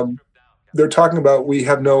 they're talking about we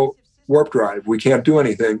have no warp drive. We can't do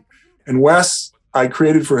anything. And Wes, I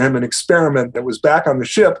created for him an experiment that was back on the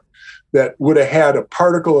ship that would have had a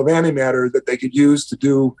particle of antimatter that they could use to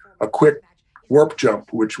do a quick warp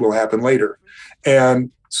jump, which will happen later.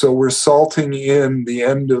 And so we're salting in the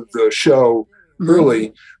end of the show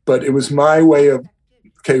early, but it was my way of,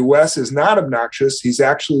 okay, Wes is not obnoxious. He's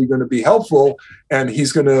actually going to be helpful, and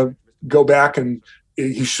he's going to go back, and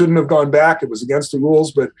he shouldn't have gone back. It was against the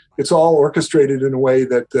rules, but it's all orchestrated in a way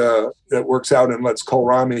that that works out and lets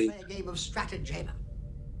Kohlrami. A game of stratagem.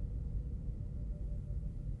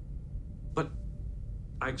 But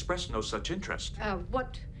I expressed no such interest.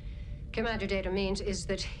 What Commander Data means is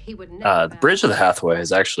that he would never... The Bridge of the Hathaway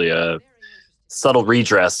is actually a subtle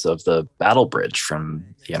redress of the battle bridge from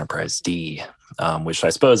the Enterprise D, which I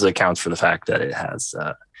suppose accounts for the fact that it has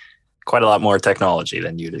quite a lot more technology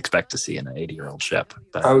than you'd expect to see in an 80-year-old ship.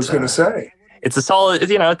 But, I was going to say. It's a solid,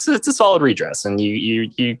 it's a solid redress, and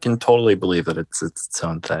you can totally believe that it's its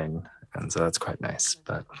own thing, and so that's quite nice.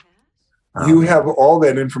 But you have all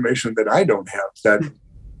that information that I don't have,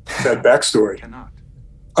 that backstory.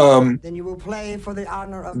 Then you will play for the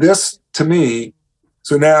honor of this, to me,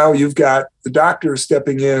 so now you've got the Doctor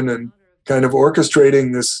stepping in and kind of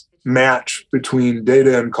orchestrating this match between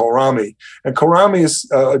Data and Kohlrami. And Kohlrami is,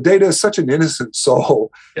 Data is such an innocent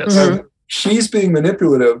soul. Yes. And she's being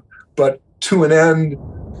manipulative, but to an end.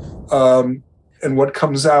 And what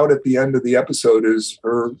comes out at the end of the episode is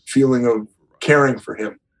her feeling of caring for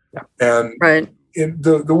him. Yeah. And right.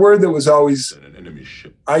 The word that was always,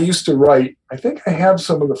 I used to write, I think I have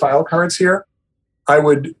some of the file cards here. I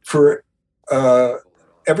would, for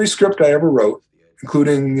every script I ever wrote,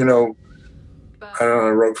 including, I don't know, I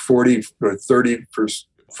wrote 40 or 30 for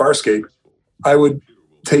Farscape, I would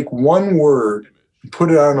take one word,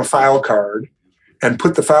 put it on a file card, and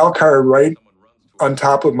put the file card right on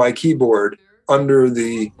top of my keyboard under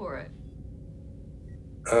the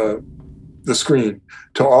screen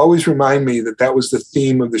to always remind me that that was the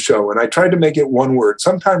theme of the show. And I tried to make it one word.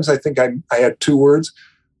 Sometimes I think I had two words,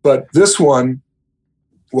 but this one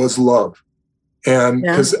was love. And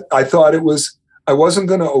because I thought I wasn't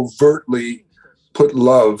going to overtly put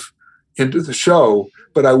love into the show,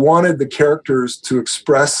 but I wanted the characters to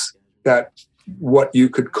express that, what you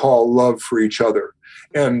could call love for each other.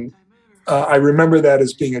 And I remember that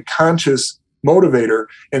as being a conscious motivator.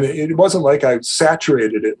 And it wasn't like I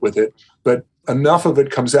saturated it with it, but enough of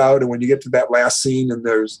it comes out. And when you get to that last scene and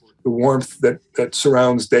there's the warmth that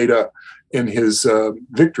surrounds Data in his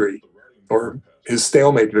victory, or his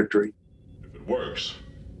stalemate victory. If it works,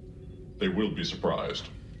 they will be surprised.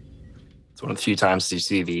 It's one of the few times you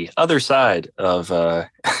see the other side of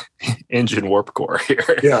engine warp core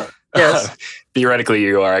here. Yeah. Yes. Theoretically,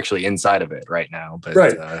 you are actually inside of it right now. But,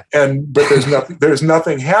 right. But there's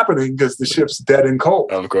nothing happening because the ship's dead and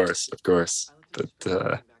cold. Of course. But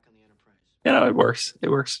it works.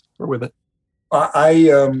 We're with it.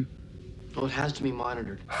 Well, it has to be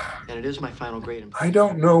monitored, and it is my final grade. I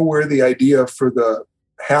don't know where the idea for the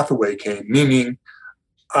Hathaway came, meaning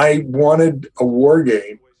I wanted a war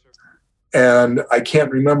game, and I can't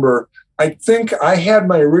remember. I think I had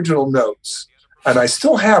my original notes, and I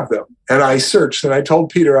still have them, and I searched, and I told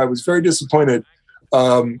Peter I was very disappointed.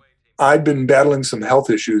 I'd been battling some health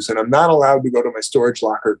issues, and I'm not allowed to go to my storage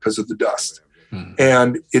locker because of the dust.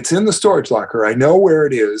 And it's in the storage locker. I know where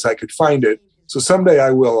it is. I could find it. So someday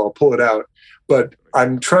I will. I'll pull it out. But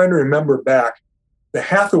I'm trying to remember back. The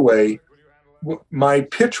Hathaway, my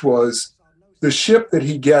pitch was the ship that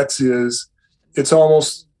he gets it's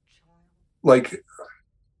almost like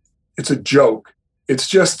it's a joke. It's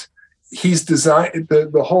just he's designed,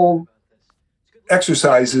 the whole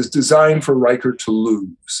exercise is designed for Riker to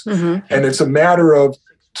lose. And it's a matter of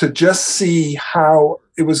to just see how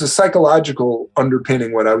it was a psychological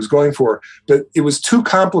underpinning what I was going for, but it was too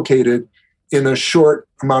complicated in a short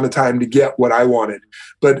amount of time to get what I wanted.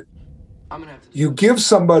 But you give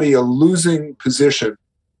somebody a losing position,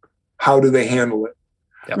 how do they handle it?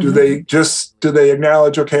 Yep. Do they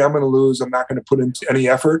acknowledge, okay, I'm going to lose, I'm not going to put in any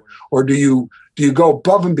effort? Or do you go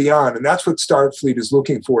above and beyond? And that's what Starfleet is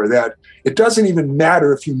looking for, that it doesn't even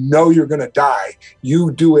matter if you know you're going to die,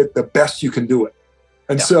 you do it the best you can do it.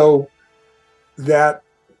 And so that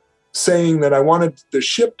saying that I wanted the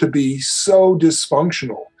ship to be so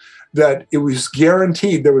dysfunctional that it was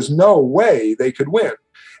guaranteed there was no way they could win.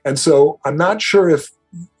 And so I'm not sure if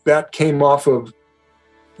that came off of,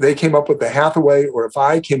 they came up with the Hathaway, or if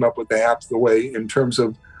I came up with the Hathaway in terms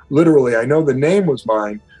of literally, I know the name was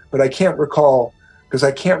mine, but I can't recall, because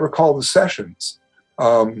I can't recall the sessions.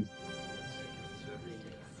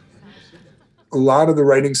 a lot of the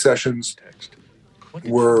writing sessions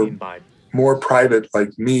were more private,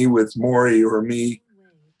 like me with Maury or me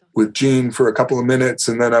with Gene for a couple of minutes,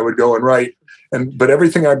 and then I would go and write. But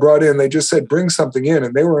everything I brought in, they just said, bring something in.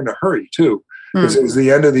 And they were in a hurry too, because it was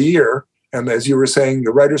the end of the year. And as you were saying,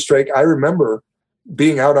 the writer's strike, I remember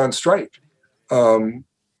being out on strike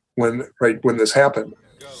when this happened.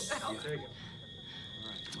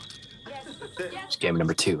 It's game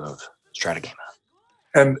number 2 of Stratagema.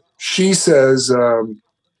 And she says,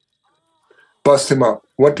 bust him up.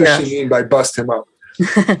 What does she mean by bust him up?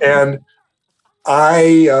 And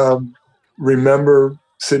I remember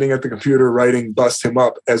sitting at the computer writing bust him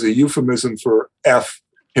up as a euphemism for F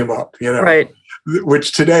him up, Right.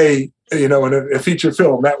 Which today, in a feature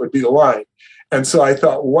film, that would be the line. And so I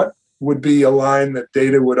thought, what would be a line that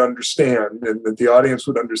Data would understand and that the audience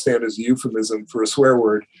would understand as a euphemism for a swear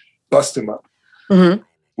word, bust him up,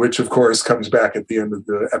 which of course comes back at the end of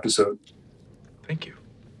the episode. Thank you.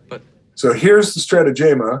 So here's the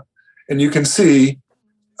Stratagema, and you can see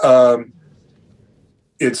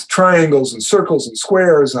it's triangles and circles and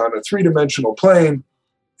squares on a 3-dimensional plane.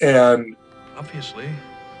 And obviously,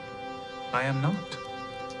 I am not.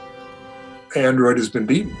 Android has been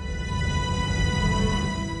beaten.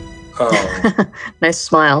 Nice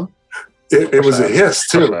smile. It was a hiss,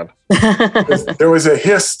 too. There was a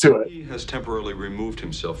hiss to it. He has temporarily removed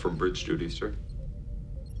himself from bridge duty, sir.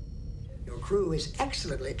 Your crew is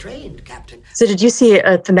excellently trained, Captain. So did you see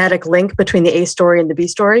a thematic link between the A story and the B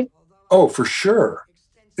story? Oh, for sure.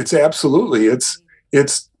 It's absolutely. It's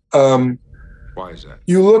Why is that?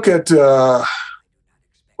 You look at,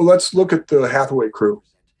 let's look at the Hathaway crew.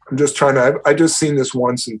 I'm just trying to, I just seen this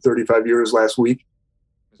once in 35 years last week.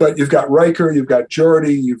 But you've got Riker, you've got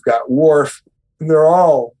Geordi, you've got Worf, and they're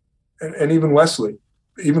all, and even Wesley.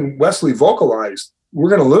 Even Wesley vocalized, we're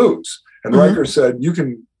going to lose. And Riker said, you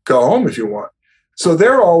can go home if you want. So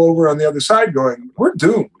they're all over on the other side going, we're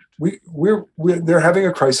doomed. They're having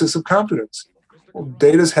a crisis of confidence. Well,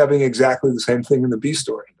 Data's having exactly the same thing in the B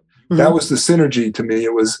story. That was the synergy to me.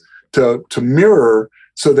 It was to mirror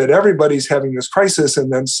so that everybody's having this crisis,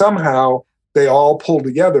 and then somehow they all pull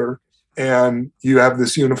together and you have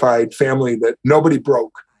this unified family that nobody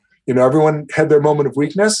broke. Everyone had their moment of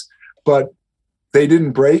weakness, but they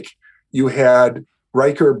didn't break. You had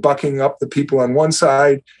Riker bucking up the people on one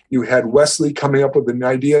side. You had Wesley coming up with an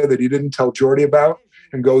idea that he didn't tell Geordi about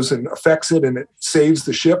and goes and affects it, and it saves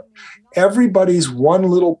the ship. Everybody's one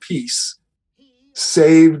little piece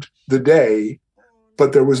saved the day,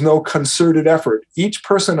 but there was no concerted effort. Each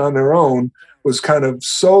person on their own was kind of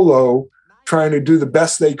solo, trying to do the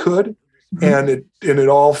best they could, and it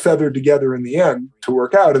all feathered together in the end to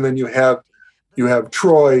work out. And then you have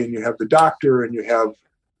Troy, and you have the Doctor, and you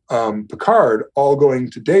have Picard all going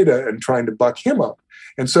to Data and trying to buck him up.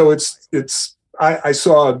 And so I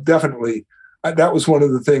saw definitely that was one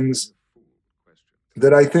of the things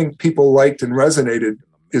that I think people liked and resonated,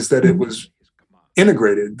 is that it was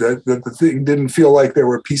integrated, that the thing didn't feel like there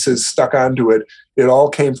were pieces stuck onto it. It all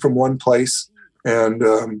came from one place and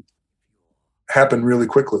happened really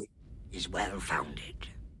quickly. Is well-founded.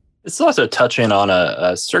 It's also touching on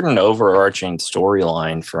a certain overarching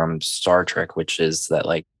storyline from Star Trek, which is that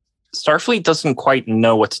Starfleet doesn't quite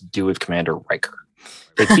know what to do with Commander Riker.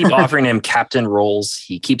 They keep offering him captain roles.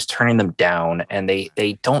 He keeps turning them down, and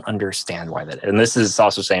they don't understand why that is. And this is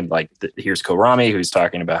also saying, here's Korami, who's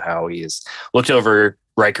talking about how he's looked over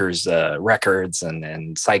Riker's records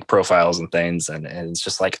and psych profiles and things. And it's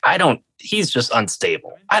just he's just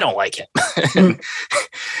unstable. I don't like him.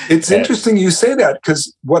 It's interesting you say that,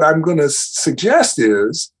 because what I'm going to suggest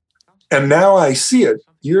is, and now I see it,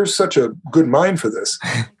 you're such a good mind for this.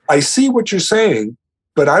 I see what you're saying,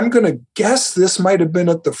 but I'm going to guess this might have been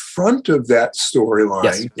at the front of that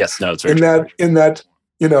storyline. Yes, no, it's in that,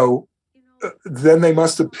 then they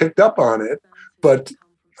must have picked up on it. But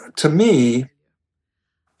to me,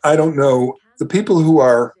 I don't know. The people who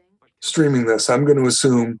are streaming this, I'm going to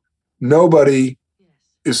assume nobody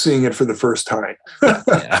is seeing it for the first time.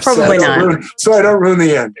 Probably not. So I don't ruin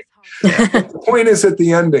the ending. The point is, at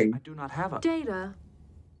the ending, I do not have a Data.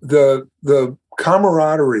 The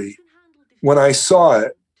camaraderie, when I saw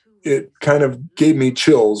it, it kind of gave me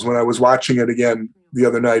chills when I was watching it again the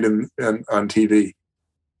other night and on TV.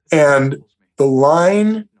 And the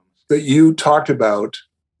line that you talked about,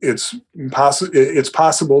 it's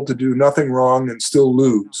possible to do nothing wrong and still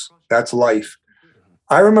lose. That's life.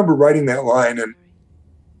 I remember writing that line, and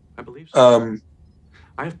I believe so.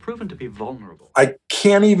 I have proven to be vulnerable. I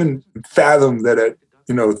can't even fathom that at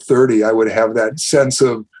 30 I would have that sense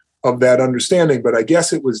of that understanding, but I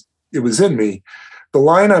guess it was in me. The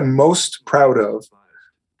line I'm most proud of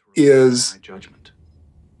is,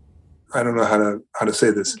 I don't know how to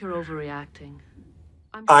say this. You're overreacting.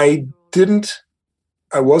 I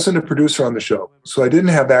wasn't a producer on the show, so I didn't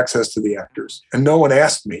have access to the actors, and no one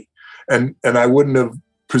asked me, and I wouldn't have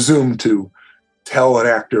presumed to tell an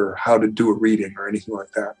actor how to do a reading or anything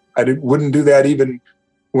like that. Wouldn't do that even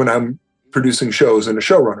when I'm producing shows and a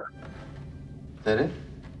showrunner. That it?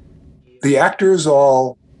 The actors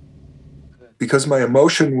all, because my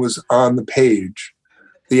emotion was on the page,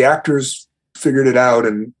 the actors figured it out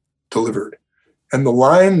and delivered. And the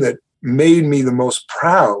line that made me the most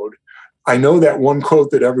proud, I know that one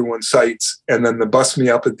quote that everyone cites, and then the bust me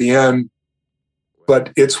up at the end,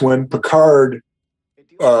 but it's when Picard,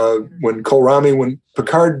 when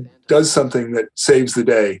Picard does something that saves the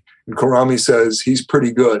day, and Kohlrami says he's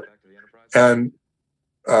pretty good, and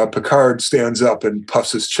Picard stands up and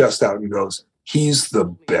puffs his chest out and goes, "He's the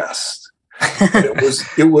best." And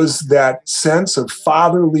it was that sense of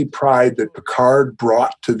fatherly pride that Picard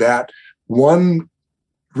brought to that one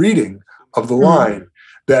reading of the line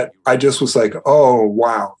that I just was like, oh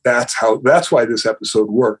wow, that's why this episode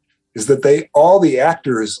worked, is that all the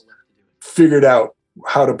actors figured out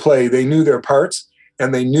how to play. They knew their parts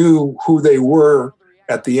and they knew who they were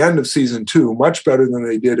at the end of season 2 much better than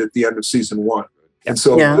they did at the end of season 1. And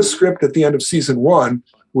so the script at the end of season 1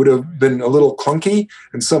 would have been a little clunky,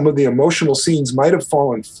 and some of the emotional scenes might have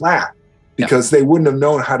fallen flat because they wouldn't have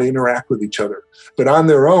known how to interact with each other. But on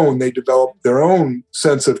their own, they developed their own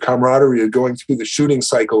sense of camaraderie of going through the shooting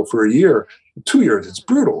cycle for a year, 2 years. It's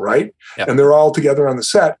brutal, right? Yep. And they're all together on the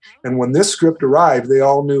set. And when this script arrived, they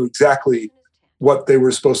all knew exactly what they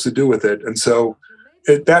were supposed to do with it. And so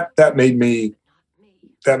that made me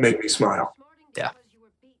smile. Yeah.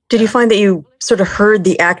 Did you find that you sort of heard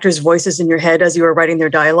the actors' voices in your head as you were writing their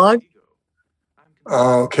dialogue?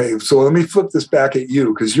 Okay, so let me flip this back at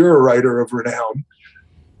you, because you're a writer of renown.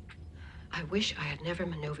 I wish I had never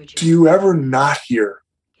maneuvered you. Do you ever not hear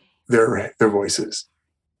their voices?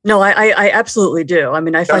 No, I absolutely do. I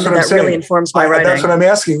mean, I find that really informs my writing. That's what I'm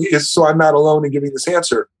asking, is so I'm not alone in giving this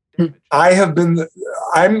answer. We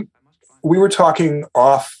were talking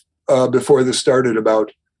off before this started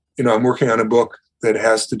about, I'm working on a book that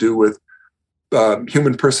has to do with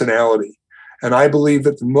human personality. And I believe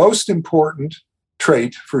that the most important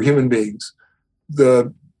trait for human beings,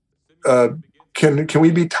 can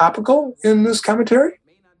we be topical in this commentary?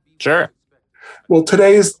 Sure. Well,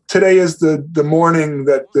 today is the morning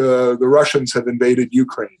that the Russians have invaded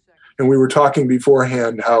Ukraine. And we were talking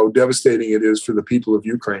beforehand how devastating it is for the people of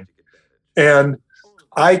Ukraine. And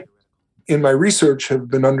I, in my research, have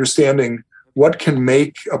been understanding what can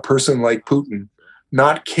make a person like Putin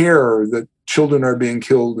not care that children are being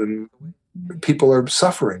killed and people are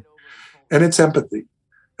suffering. And it's empathy.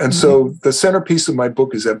 And so the centerpiece of my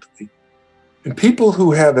book is empathy. And people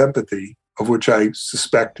who have empathy, of which I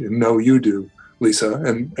suspect and know you do, Lisa,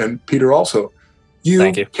 and Peter also,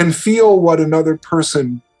 you can feel what another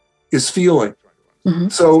person is feeling.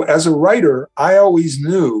 So as a writer, I always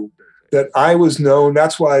knew that I was known.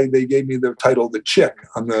 That's why they gave me the title The Chick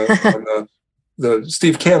on the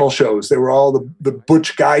Steve Cannell shows. They were all the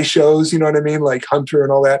butch guy shows, you know what I mean? Like Hunter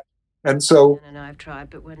and all that. And so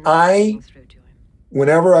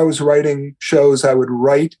whenever I was writing shows, I would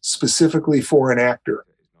write specifically for an actor.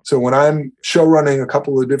 So when I'm show running a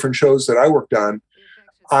couple of different shows that I worked on,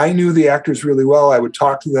 I knew the actors really well. I would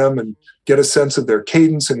talk to them and get a sense of their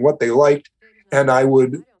cadence and what they liked. And I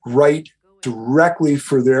would write directly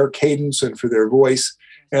for their cadence and for their voice.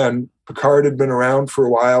 And Picard had been around for a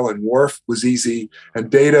while, and Worf was easy, and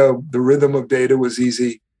Data, the rhythm of Data was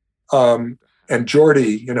easy. And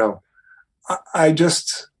Geordi, I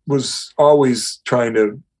just was always trying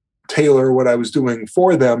to tailor what I was doing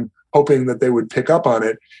for them, hoping that they would pick up on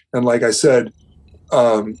it. And like I said,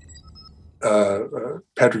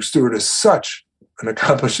 Patrick Stewart is such an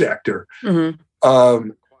accomplished actor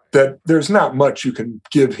that there's not much you can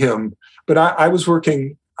give him. But I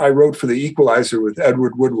wrote for The Equalizer with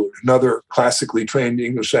Edward Woodward, another classically trained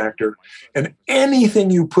English actor. And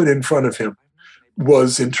anything you put in front of him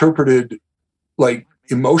was interpreted like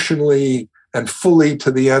emotionally and fully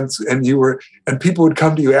to the end. And people would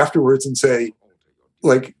come to you afterwards and say,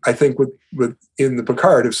 like, I think with in the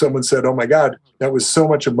Picard, if someone said, "Oh my God, that was so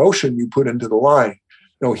much emotion you put into the line.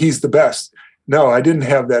 No, he's the best." No, I didn't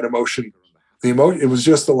have that emotion. It was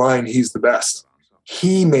just the line, "He's the best."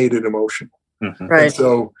 He made it emotional. Right.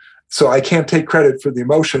 And so I can't take credit for the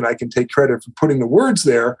emotion. I can take credit for putting the words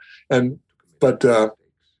there. But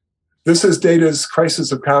this is Data's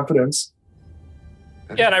crisis of confidence.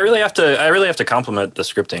 Yeah, and I really have to compliment the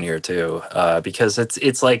scripting here too, because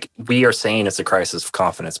it's like we are saying it's a crisis of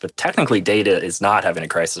confidence, but technically Data is not having a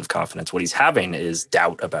crisis of confidence. What he's having is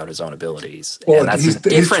doubt about his own abilities. Well, and that's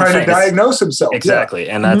he's trying to diagnose himself. Exactly,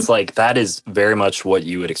 and that's like that is very much what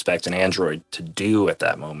you would expect an android to do at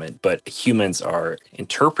that moment. But humans are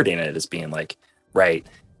interpreting it as being like, right,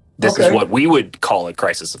 this is what we would call a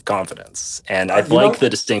crisis of confidence, and I like the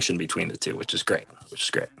distinction between the two, which is great.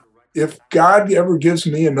 If God ever gives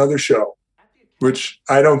me another show, which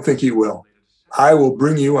I don't think he will, I will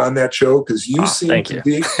bring you on that show because you seem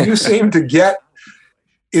to get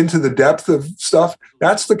into the depth of stuff.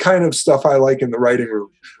 That's the kind of stuff I like in the writing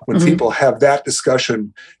room, when people have that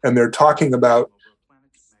discussion and they're talking about,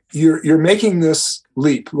 you're making this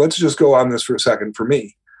leap. Let's just go on this for a second for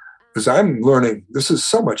me, because I'm learning. This is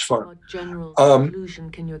so much fun. General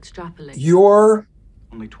conclusion can you extrapolate?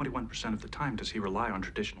 Only 21% of the time does he rely on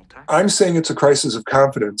traditional tactics. I'm saying it's a crisis of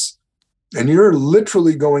confidence, and you're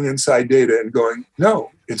literally going inside Data and going,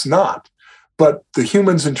 no, it's not. But the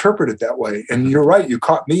humans interpret it that way. And you're right. You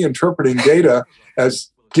caught me interpreting Data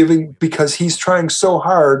as giving, because he's trying so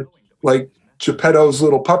hard, like Geppetto's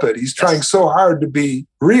little puppet. He's trying so hard to be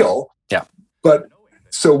real. Yeah. But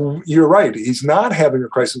so you're right. He's not having a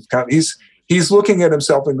crisis of confidence. He's looking at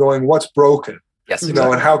himself and going, what's broken? Yes. You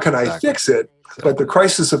know, and how can I fix it? But the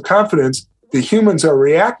crisis of confidence, the humans are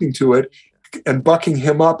reacting to it and bucking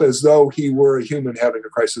him up as though he were a human having a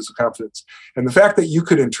crisis of confidence. And the fact that you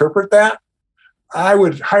could interpret that, I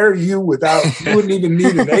would hire you without, you wouldn't even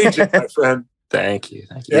need an agent, my friend. Thank you.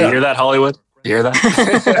 Yeah. You hear that, Hollywood? You hear that?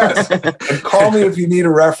 Yes. And call me if you need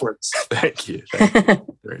a reference. Thank you.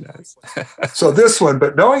 Very nice. So this one,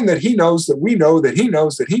 but knowing that he knows that we know that he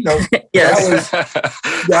knows that he knows, Yes.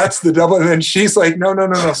 that's the double. And then she's like, no,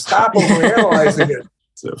 stop overanalyzing it.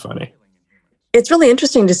 So funny. It's really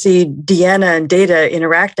interesting to see Deanna and Data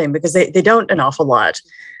interacting, because they don't an awful lot.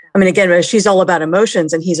 I mean, again, she's all about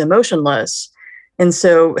emotions and he's emotionless. And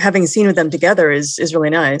so having a scene with them together is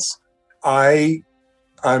really nice. I'm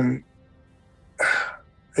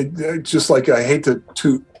just like, I hate to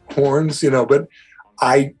toot horns, but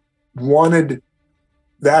I wanted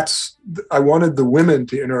the women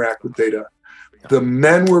to interact with Data. The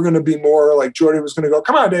men were going to be more like Geordi was going to go,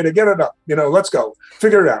 come on, Data, get it up. Let's go,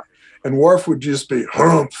 figure it out. And Worf would just be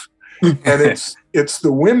humph. And it's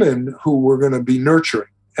the women who were going to be nurturing.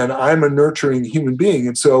 And I'm a nurturing human being.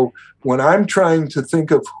 And so when I'm trying to think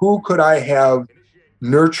of who could I have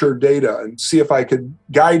nurture Data and see if I could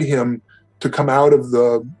guide him to come out of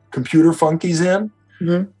the computer funk he's in,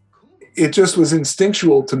 it just was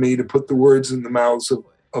instinctual to me to put the words in the mouths of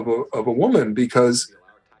a woman, because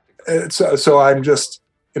so I'm just,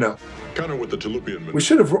 Counter with the Talupian. we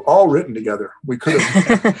should have all written together. We could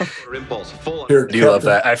have. I do love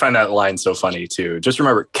that. I find that line so funny too. Just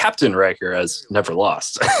remember, Captain Riker has never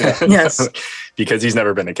lost. Yes. Because he's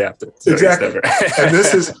never been a captain. So Exactly. And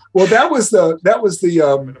this is, well, that was the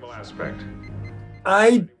Minimal aspect.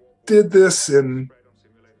 I did this in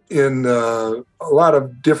a lot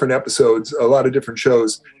of different episodes, a lot of different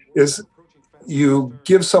shows, is you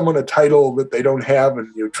give someone a title that they don't have and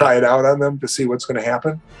you try it out on them to see what's going to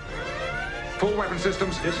happen. Full weapon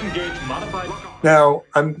systems disengage. Modified. Now,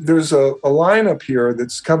 there's a line up here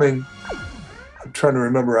that's coming. I'm trying to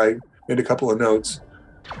remember. I made a couple of notes.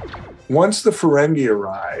 Once the Ferengi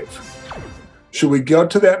arrive, should we go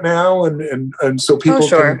to that now? And so people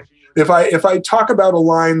sure. can. If I talk about a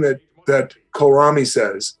line that Kohlrami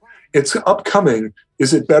says, it's upcoming.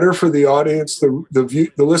 Is it better for the audience,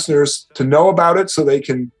 the listeners, to know about it so they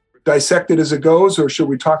can dissect it as it goes, or should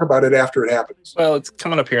we talk about it after it happens? Well, it's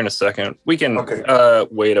coming up here in a second. We can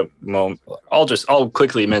wait a moment. I'll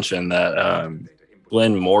quickly mention that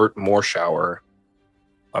Glenn Morshower,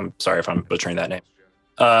 I'm sorry if I'm butchering that name,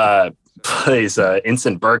 plays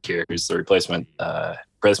Ensign Burke here, who's the replacement to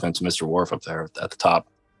Mr. Worf up there at the top.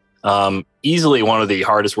 Easily one of the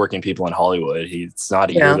hardest working people in Hollywood. It's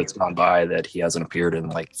not a year that's gone by that he hasn't appeared in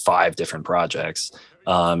like 5 different projects.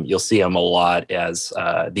 You'll see him a lot as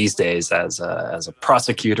these days as a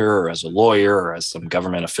prosecutor or as a lawyer or as some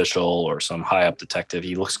government official or some high up detective.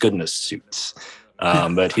 He looks good in his suits.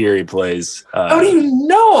 But here he plays. How do you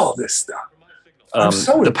know all this stuff? I'm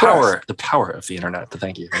so impressed. The power of the internet.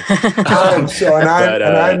 Thank you.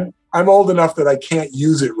 I'm old enough that I can't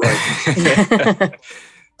use it right.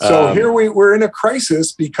 So here we're in a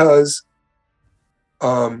crisis because,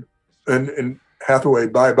 and Hathaway,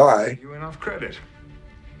 bye. You enough credit.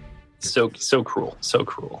 So cruel.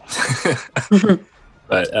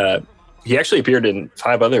 But he actually appeared in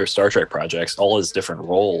 5 other Star Trek projects, all his different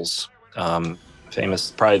roles.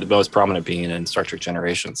 Famous, probably the most prominent being in Star Trek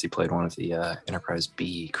Generations. He played one of the Enterprise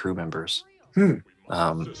B crew members. He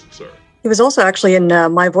was also actually in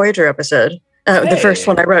my Voyager episode, the first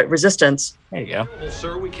one I wrote, Resistance. There you go.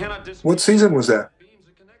 What season was that?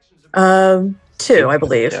 2, I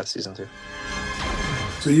believe. Yeah, season 2.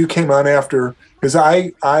 So you came on after, because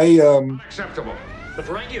Acceptable. The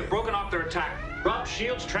Ferengi have broken off their attack. Drop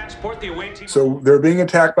shields, transport the away team. So they're being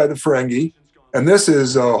attacked by the Ferengi, and this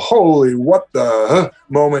is a holy what the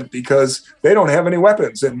moment because they don't have any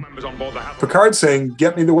weapons. And Picard's saying,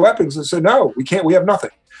 "Get me the weapons." And said, "No, we can't. We have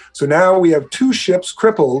nothing." So now we have 2 ships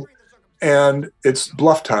crippled, and it's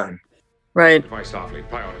bluff time. Right.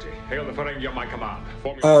 Hail the Ferengi on my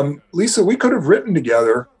command. Lisa, we could have written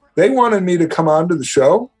together. They wanted me to come on to the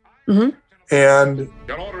show, and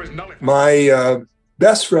my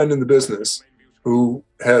best friend in the business, who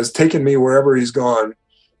has taken me wherever he's gone,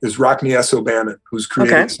 is Rockne S. O'Bannon, who's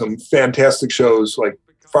created some fantastic shows like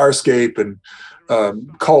Farscape and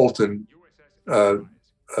Cult and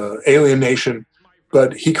Alien Nation,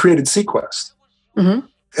 but he created seaQuest.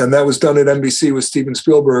 And that was done at NBC with Steven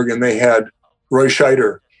Spielberg, and they had Roy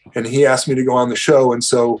Scheider, and he asked me to go on the show. And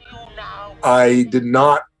so I did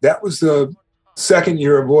not. That was the second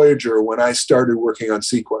year of Voyager when I started working on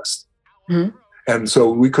seaQuest. And so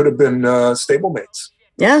we could have been stablemates.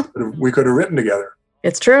 Yeah. We could have written together.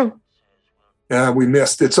 It's true. Yeah, we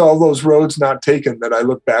missed. It's all those roads not taken that I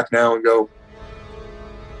look back now and go,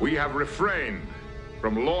 we have refrained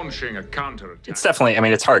from launching a counterattack. It's definitely, I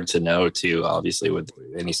mean, it's hard to know too, obviously, with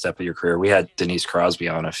any step of your career. We had Denise Crosby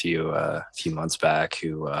on a few months back,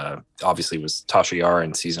 who obviously was Tasha Yar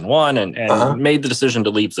in season 1 and made the decision to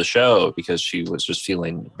leave the show because she was just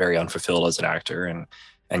feeling very unfulfilled as an actor.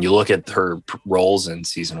 And you look at her roles in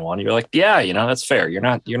season 1, you're like, yeah, you know, that's fair.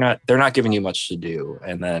 They're not giving you much to do.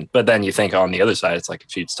 But then you think on the other side, it's like if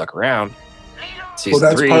she'd stuck around.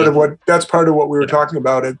 That's 3, part of what we were talking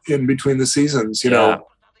about in between the seasons, you know,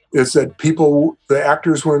 is that the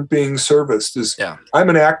actors weren't being serviced. I'm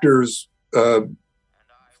an actor's,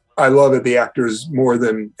 I love it, the actors more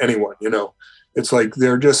than anyone, you know. It's like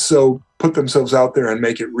they're just so put themselves out there and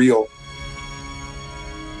make it real.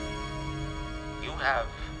 You have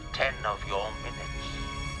 10 of your minutes.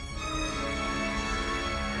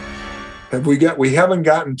 We haven't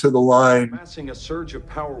gotten to the line. A surge of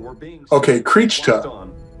power, we're being Kriechta.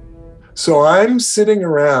 So I'm sitting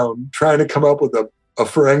around trying to come up with a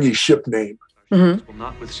Ferengi ship name. Will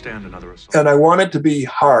not withstand another assault. And I want it to be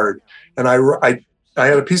hard. And I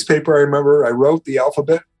had a piece of paper, I remember, I wrote the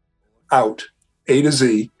alphabet out, A to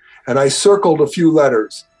Z, and I circled a few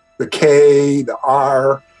letters, the K, the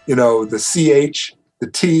R, you know, the CH, the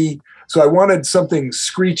T. So I wanted something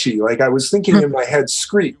screechy, like I was thinking in my head,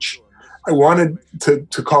 Screech. I wanted to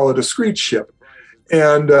call it a Screech ship.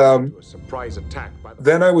 And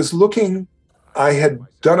then I was looking, I had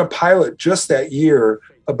done a pilot just that year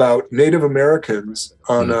about Native Americans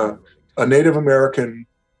on a Native American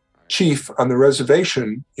chief on the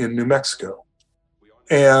reservation in New Mexico.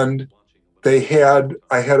 And I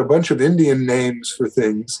had a bunch of Indian names for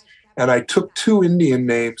things, and I took 2 Indian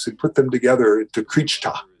names and put them together into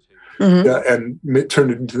Kriechta and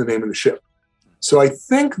turned it into the name of the ship. So I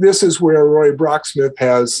think this is where Roy Brocksmith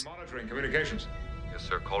has... Monitoring communications. Yes,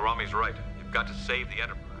 sir. Kolrami's right. You've got to save the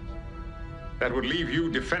Enterprise. That would leave you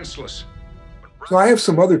defenseless. So I have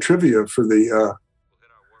some other trivia for the...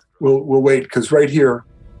 We'll wait, because right here,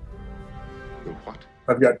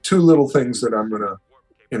 I've got 2 little things that I'm going to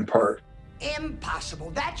impart. Impossible.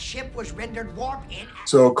 That ship was rendered warp in...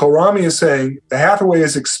 So Kolrami is saying the Hathaway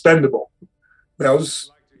is expendable.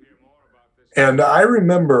 And I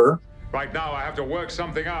remember... Right now, I have to work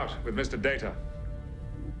something out with Mr. Data.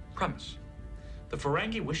 Premise. The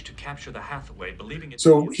Ferengi wish to capture the Hathaway, believing it...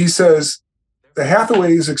 So he says the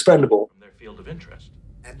Hathaway is expendable. From their field of interest.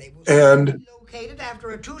 And located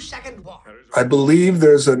after a 2-second walk. I believe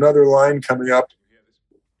there's another line coming up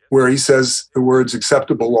where he says the words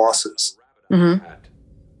acceptable losses.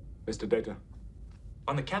 Mr. Data.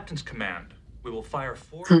 On the captain's command, we will fire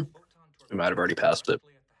 4... We might have already passed it.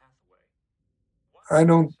 I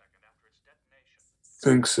don't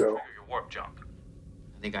think so. Warp jump.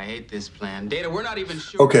 I think I hate this plan. Data, we're not even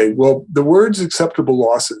sure. Okay, well, the words acceptable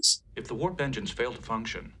losses. If the warp engines fail to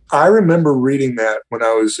function. I remember reading that when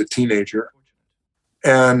I was a teenager.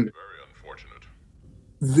 And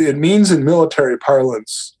it means in military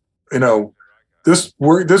parlance, you know, this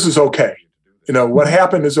is okay. You know, what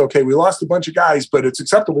happened is okay. We lost a bunch of guys, but it's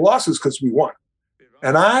acceptable losses because we won.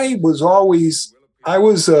 And I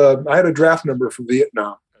had a draft number for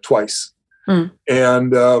Vietnam twice.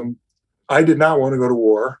 And I did not want to go to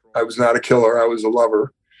war. I was not a killer. I was a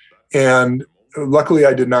lover. And luckily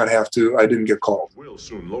I did not have to. I didn't get called. Will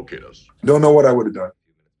soon locate us. Don't know what I would have done.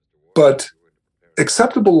 But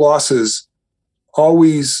acceptable losses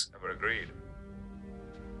always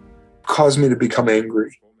cause me to become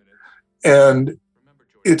angry. And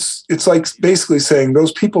it's like basically saying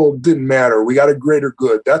those people didn't matter. We got a greater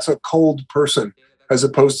good. That's a cold person, as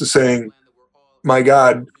opposed to saying, my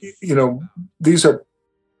God, these are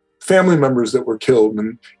family members that were killed.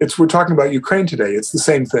 And we're talking about Ukraine today. It's the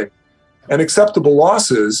same thing. And acceptable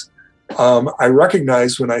losses, I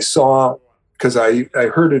recognized when I saw, because I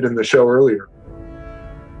heard it in the show earlier,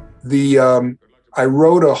 I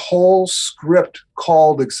wrote a whole script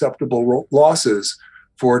called Acceptable Losses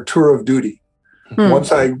for Tour of Duty.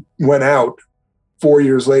 Once I went out 4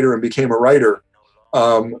 years later and became a writer,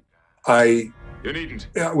 I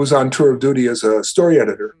was on tour of duty as a story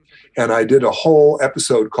editor, and I did a whole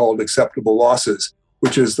episode called Acceptable Losses,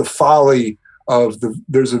 which is the folly of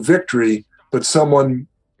there's a victory, but someone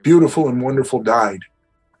beautiful and wonderful died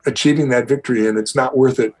achieving that victory, and it's not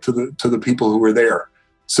worth it to the people who were there.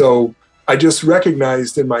 So I just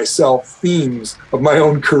recognized in myself themes of my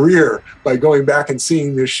own career by going back and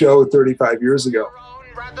seeing this show 35 years ago.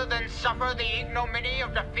 Rather than suffer the ignominy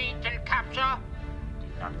of defeat and capture, do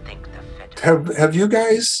not think the fit. Have you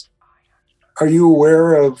guys, are you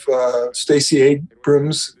aware of Stacey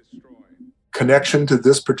Abrams' connection to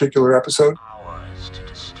this particular episode?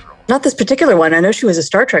 Not this particular one. I know she was a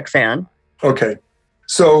Star Trek fan. Okay.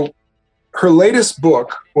 So her latest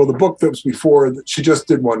book, well, the book that was before, she just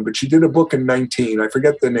did one, but she did a book in 19. I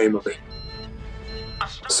forget the name of it.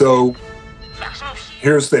 So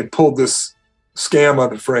they pulled this scam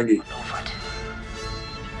on the Ferengi.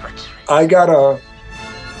 I got a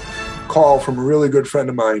call from a really good friend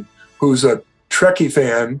of mine who's a Trekkie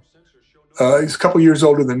fan. He's a couple years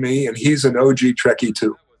older than me, and he's an OG Trekkie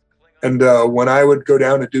too. And when I would go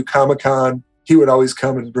down and do Comic-Con, he would always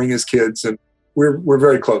come and bring his kids, and we're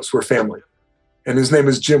very close. We're family. And his name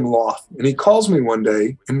is Jim Loth. And he calls me one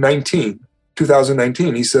day in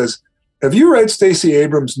 2019. He says, have you read Stacey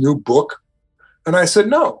Abrams' new book? And I said,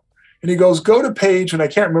 no. And he goes, go to page, and I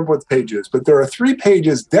can't remember what the page is, but there are 3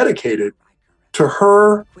 pages dedicated to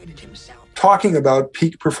her talking about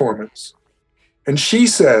peak performance. And she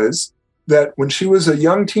says that when she was a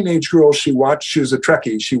young teenage girl, she was a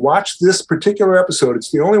Trekkie. She watched this particular episode. It's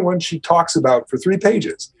the only one she talks about for 3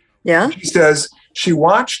 pages. Yeah. She says she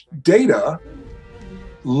watched Data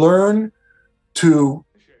learn to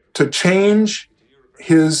change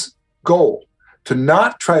his goal, to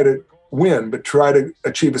not try to win, but try to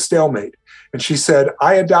achieve a stalemate. And she said,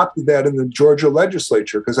 I adopted that in the Georgia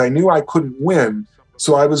legislature because I knew I couldn't win,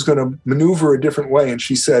 so I was going to maneuver a different way. And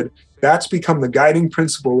she said, that's become the guiding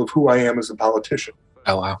principle of who I am as a politician.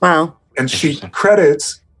 Oh, wow. Wow. And she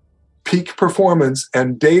credits peak performance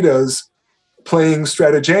and Data's playing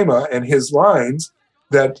stratagema and his lines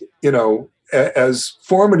that, as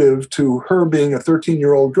formative to her being a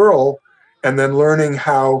 13-year-old girl and then learning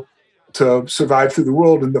how to survive through the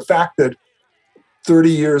world. And the fact that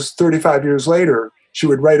 35 years later, she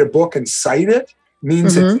would write a book and cite it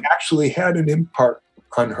means it actually had an impact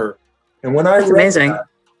on her. And when I read that,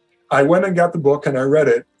 I went and got the book and I read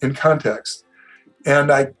it in context.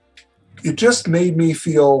 And it just made me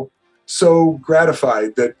feel so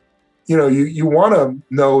gratified that, you want to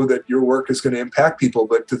know that your work is going to impact people,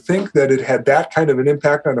 but to think that it had that kind of an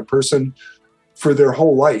impact on a person for their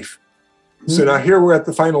whole life. Mm-hmm. So now here we're at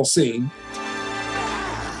the final scene.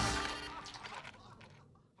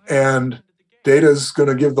 And Data's going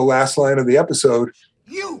to give the last line of the episode.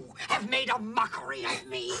 You have made a mockery of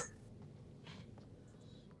me.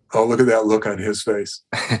 Oh, look at that look on his face.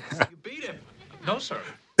 You beat him. No, sir.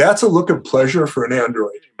 That's a look of pleasure for an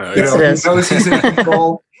android. Yes, it is. He knows he's in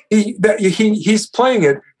control. He's playing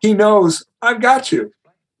it. He knows, I've got you.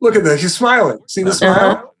 Look at that. He's smiling. See the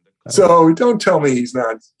smile? So don't tell me he's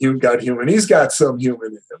not got human. He's got some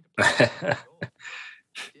human in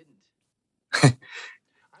him.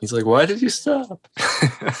 He's like, why did you stop?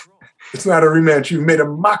 It's not a rematch. You made a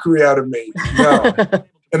mockery out of me. No.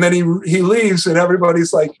 And then he leaves and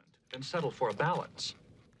everybody's like, and settle for a balance.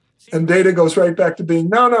 And Data goes right back to being,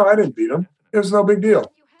 no, I didn't beat him. It was no big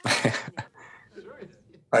deal.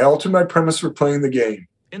 I altered my premise for playing the game.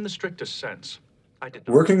 In the strictest sense, I did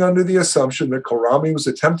not. Working under the assumption that Kohlrami was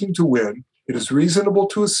attempting to win, it is reasonable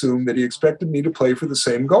to assume that he expected me to play for the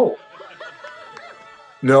same goal.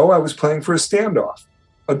 No, I was playing for a standoff,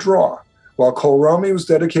 a draw. While Kohlrami was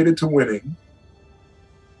dedicated to winning,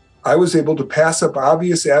 I was able to pass up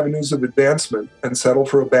obvious avenues of advancement and settle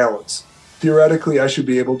for a balance. Theoretically, I should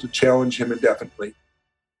be able to challenge him indefinitely.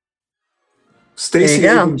 Stacey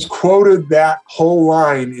Abrams quoted that whole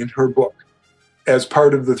line in her book. as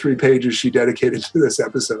part of the 3 pages she dedicated to this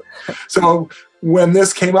episode. So when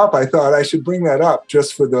this came up, I thought I should bring that up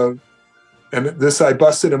just for I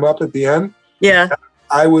busted him up at the end. Yeah.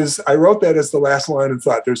 I wrote that as the last line and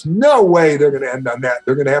thought, there's no way they're going to end on that.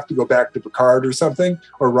 They're going to have to go back to Picard or something,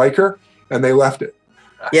 or Riker, and they left it.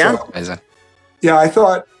 Yeah. So, Amazing. yeah, I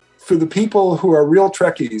thought for the people who are real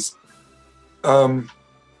Trekkies,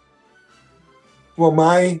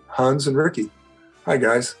 my Hans and Ricky, hi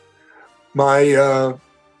guys, my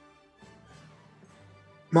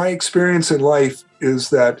experience in life is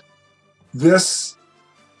that this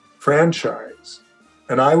franchise,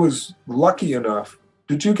 and I was lucky enough.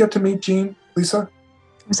 Did you get to meet Gene, Lisa?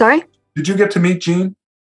 I'm sorry? Did you get to meet Gene?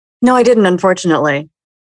 No, I didn't, unfortunately.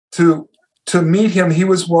 To meet him, he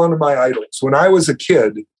was one of my idols. When I was a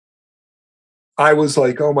kid, I was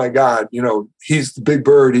like, oh my God, he's the big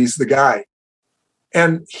bird, he's the guy.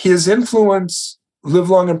 And his influence, live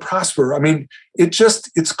long and prosper. I mean,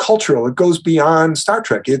 it's cultural. It goes beyond Star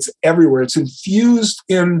Trek. It's everywhere. It's infused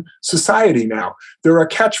in society now. There are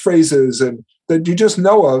catchphrases and that you just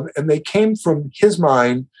know of, and they came from his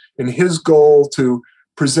mind and his goal to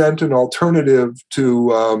present an alternative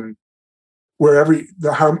to where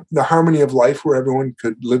the harmony of life, where everyone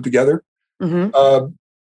could live together. Mm-hmm.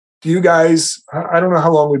 Do you guys? I don't know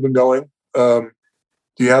how long we've been going.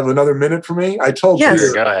 Do you have another minute for me? I told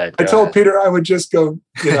Peter. Go ahead. I told Peter I would just go.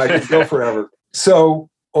 I could go forever. So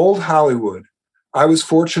old Hollywood. I was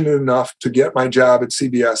fortunate enough to get my job at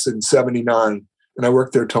CBS in '79, and I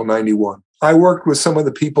worked there till '91. I worked with some of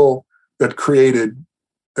the people that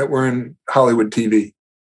were in Hollywood TV.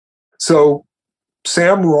 So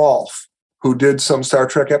Sam Rolfe, who did some Star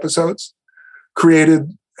Trek episodes,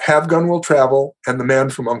 created Have Gun Will Travel and The Man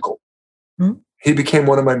from U.N.C.L.E. Mm-hmm. He became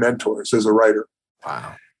one of my mentors as a writer.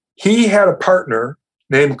 Wow. He had a partner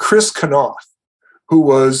named Chris Knopf, who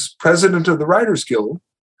was president of the Writers Guild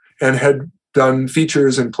and had done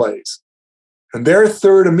features and plays. And their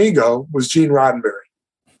third amigo was Gene Roddenberry.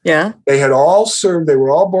 Yeah. They had all served, they were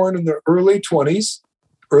all born in the early to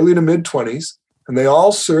mid 20s, and they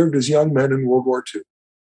all served as young men in World War II.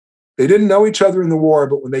 They didn't know each other in the war,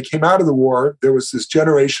 but when they came out of the war, there was this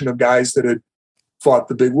generation of guys that had fought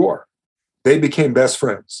the big war. They became best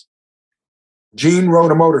friends. Gene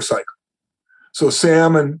rode a motorcycle. So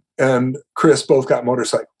Sam and Chris both got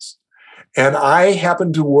motorcycles. And I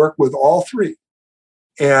happened to work with all three.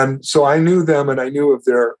 And so I knew them and I knew of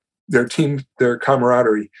their team, their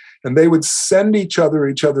camaraderie. And they would send each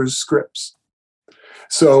other's scripts.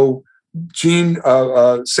 So Sam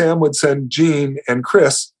would send Gene and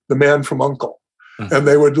Chris, The Man from U.N.C.L.E. Mm-hmm. And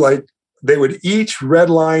they would each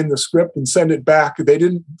redline the script and send it back. They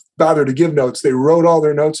didn't bother to give notes. They wrote all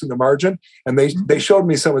their notes in the margin, and they showed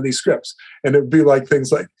me some of these scripts. And it would be like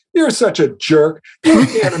things like, "You're such a jerk. You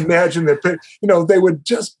can't imagine that." They would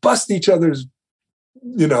just bust each other's,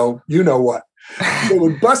 you know what. They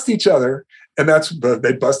would bust each other, and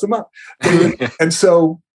they'd bust them up. And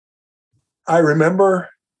so I remember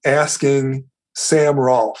asking Sam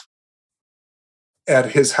Rolfe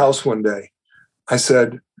at his house one day. I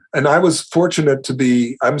said, and I was fortunate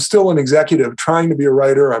I'm still an executive trying to be a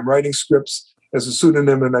writer. I'm writing scripts as a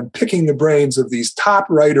pseudonym, and I'm picking the brains of these top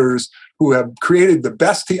writers who have created the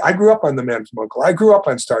best. I grew up on The Man from U.N.C.L.E. I grew up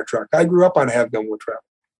on Star Trek. I grew up on Have Gun Will Travel.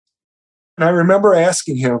 And I remember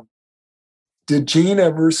asking him, "Did Gene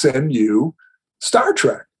ever send you Star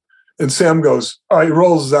Trek?" And Sam goes, he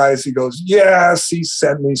rolls his eyes. He goes, "Yes, he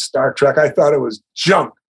sent me Star Trek. I thought it was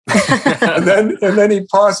junk." and then he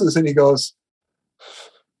pauses and he goes,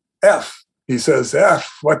 "F." He says,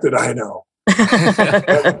 "F, what did I know?"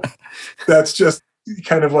 That's just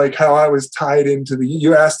kind of like how I was tied into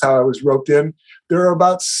you asked how I was roped in. There are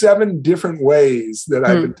about 7 different ways that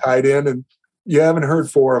I've been tied in, and you haven't heard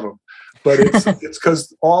 4 of them. But it's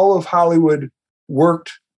because all of Hollywood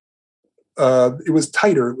worked. It was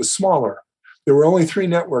tighter. It was smaller. There were only 3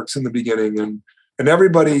 networks in the beginning, and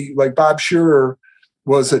everybody, like Bob Shearer,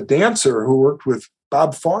 was a dancer who worked with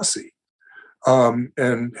Bob Fosse,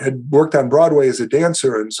 and had worked on Broadway as a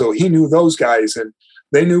dancer, and so he knew those guys, and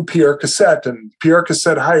they knew Pierre Cassette, and Pierre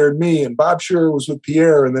Cassette hired me, and Bob Shearer was with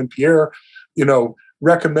Pierre, and then Pierre,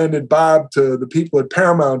 recommended Bob to the people at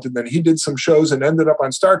Paramount, and then he did some shows and ended up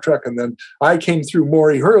on Star Trek, and then I came through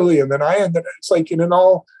Maury Hurley, and then it's like, and it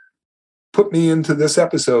all put me into this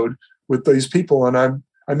episode with these people, and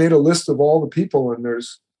I made a list of all the people, and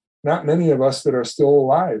there's not many of us that are still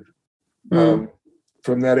alive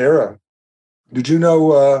from that era. Did you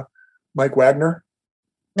know Mike Wagner?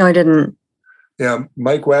 No, I didn't. Yeah,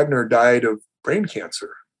 Mike Wagner died of brain cancer.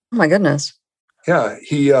 Oh my goodness. Yeah,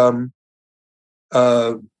 he.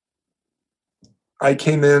 I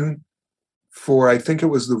came in for, I think it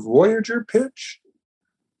was the Voyager pitch.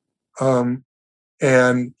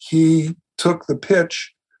 And he took the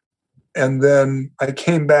pitch, and then I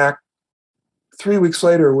came back 3 weeks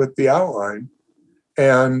later with the outline,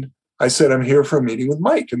 and I said, I'm here for a meeting with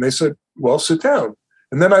Mike. And they said, well, sit down.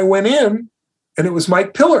 And then I went in, and it was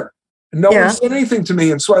Mike Pillar, and no one said anything to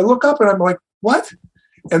me. And so I look up, and I'm like, what?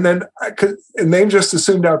 And then and they just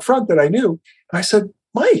assumed out front that I knew. And I said,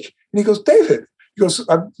 Mike. And he goes, David. He goes,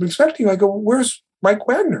 I'm expecting you. I go, where's Mike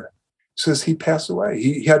Wagner? He says, he passed away.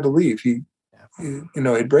 He had to leave. He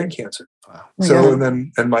had brain cancer. Wow. So,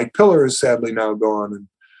 and Mike Pillar is sadly now gone,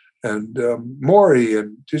 and Maury.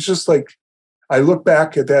 And it's just like, I look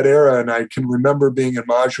back at that era, and I can remember being in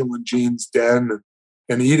Majel and Jean's den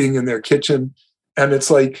and eating in their kitchen. And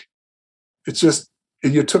it's like,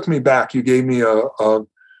 you took me back. You gave me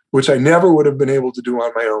which I never would have been able to do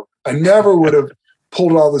on my own. I never would have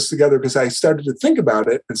pulled all this together, because I started to think about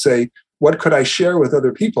it and say, what could I share with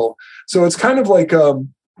other people? So it's kind of like,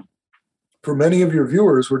 for many of your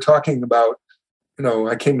viewers, we're talking about,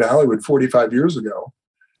 I came to Hollywood 45 years ago.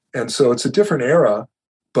 And so it's a different era,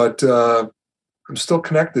 but I'm still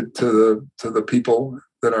connected to the people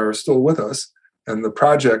that are still with us and the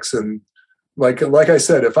projects. And like I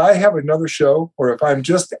said, if I have another show, or if I'm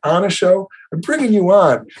just on a show, I'm bringing you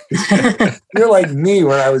on. You're like me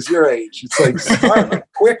when I was your age. It's like smart and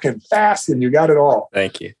quick and fast, and you got it all.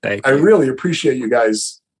 Thank you. I really appreciate you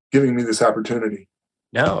guys giving me this opportunity.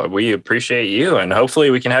 No, we appreciate you, and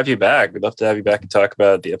hopefully we can have you back. We'd love to have you back and talk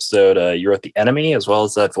about the episode you wrote, The Enemy, as well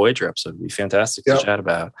as that Voyager episode. It'd be fantastic to chat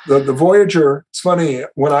about. The Voyager, it's funny,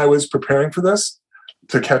 when I was preparing for this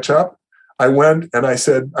to catch up, I went and I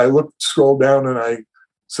said, scrolled down, and I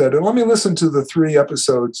said, let me listen to the 3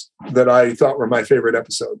 episodes that I thought were my favorite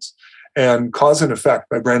episodes. And Cause and Effect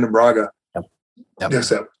by Brandon Braga. Yep.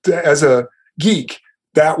 Yes, as a geek,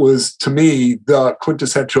 that was, to me, the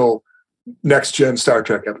quintessential next-gen Star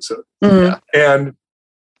Trek episode. Mm-hmm. And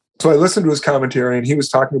so I listened to his commentary, and he was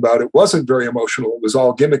talking about it wasn't very emotional. It was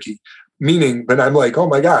all gimmicky, but I'm like, oh,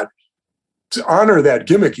 my God, to honor that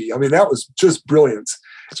gimmicky. I mean, that was just brilliance.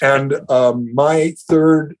 And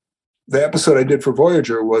the episode I did for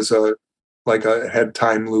Voyager was had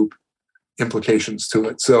time loop implications to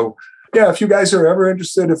it. So yeah, if you guys are ever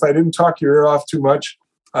interested, if I didn't talk your ear off too much,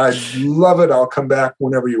 I'd love it. I'll come back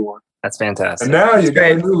whenever you want. That's fantastic. And now you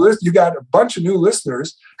got a new list. You got a bunch of new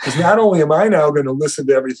listeners, because not only am I now going to listen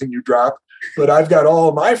to everything you drop, but I've got all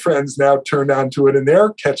of my friends now turned on to it, and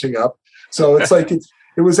they're catching up. So it's like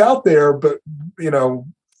it was out there, but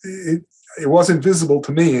it wasn't visible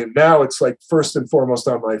to me, and now it's like first and foremost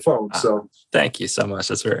on my phone. So thank you so much.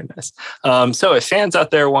 That's very nice. So if fans out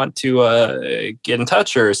there want to get in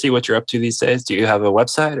touch or see what you're up to these days, do you have a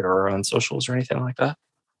website or on socials or anything like that?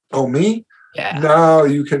 Oh, me? Yeah. No,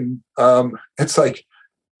 you can. It's like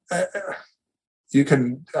you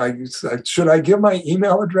can. Should I give my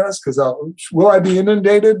email address? Because will I be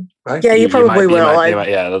inundated? Right? Yeah, you probably will.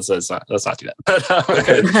 Let's not do that.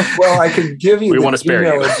 Okay. Well, I can give you. We want to spare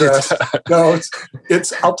you. Address. No,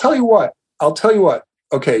 it's. I'll tell you what.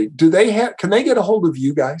 Okay. Can they get a hold of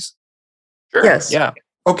you guys? Sure. Yes. Yeah.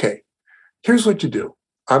 Okay. Here's what you do.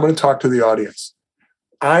 I'm going to talk to the audience.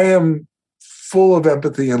 I am full of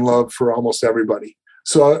empathy and love for almost everybody.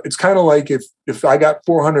 So it's kind of like if I got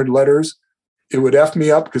 400 letters, it would F me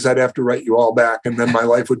up, because I'd have to write you all back, and then my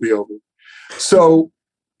life would be over. So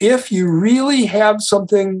if you really have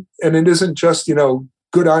something, and it isn't just,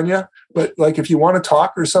 good on you, but like if you want to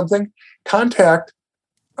talk or something, contact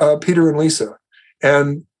Peter and Lisa.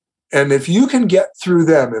 And if you can get through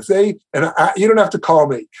them, you don't have to call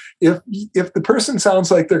me. If the person sounds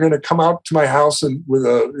like they're going to come out to my house and with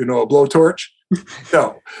a blowtorch,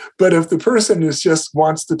 no. But if the person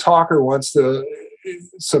wants to talk or wants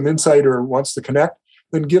some insight or wants to connect,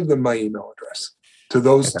 then give them my email address to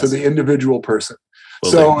the individual person.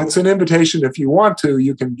 So it's an invitation. If you want to,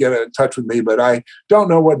 you can get in touch with me, but I don't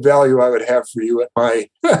know what value I would have for you at my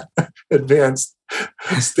advanced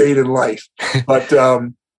state in life. But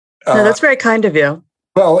no, that's very kind of you.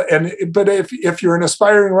 Well, but if you're an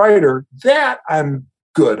aspiring writer, that I'm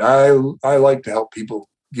good. I like to help people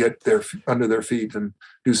get under their feet and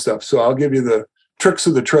do stuff. So I'll give you the tricks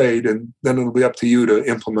of the trade, and then it'll be up to you to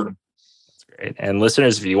implement them. That's great. And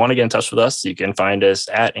listeners, if you want to get in touch with us, you can find us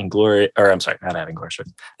at Inglorious, or I'm sorry, not at Inglorious.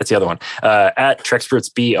 That's the other one. At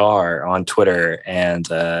TrekSpertsBR on Twitter, and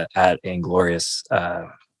at Inglorious,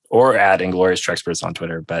 or at Inglorious TrekSperts on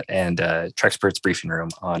Twitter, and TrekSperts Briefing Room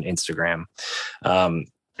on Instagram.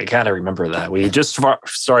 I gotta remember that. We just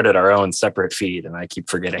started our own separate feed, and I keep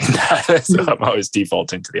forgetting that. So I'm always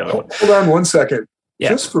defaulting to the other one. Hold on one second. Yeah.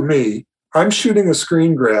 Just for me, I'm shooting a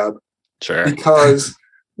screen grab Sure. Because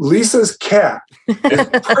Lisa's cat is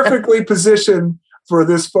perfectly positioned for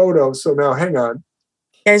this photo. So now hang on.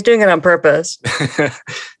 Yeah, he's doing it on purpose.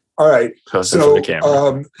 All right. Closer to the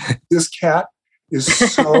camera. This cat is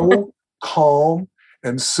so calm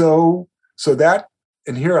and so that,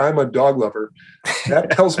 and here I'm a dog lover.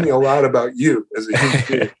 That tells me a lot about you as a human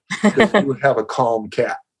being, that you have a calm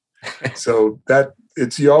cat. So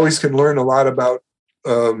you always can learn a lot about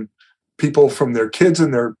people from their kids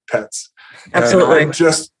and their pets. Absolutely. And I'm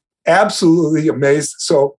just absolutely amazed.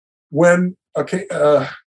 So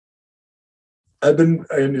I've been,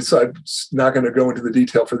 and so I'm not going to go into the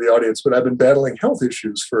detail for the audience, but I've been battling health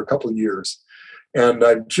issues for a couple of years. And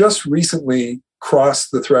I've just recently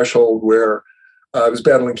crossed the threshold where I was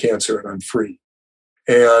battling cancer and I'm free.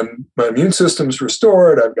 And my immune system's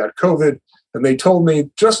restored. I've got COVID. And they told me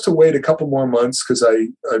just to wait a couple more months because I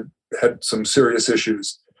had some serious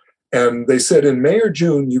issues. And they said in May or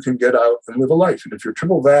June, you can get out and live a life. And if you're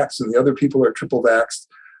triple vaxxed and the other people are triple vaxxed,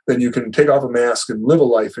 then you can take off a mask and live a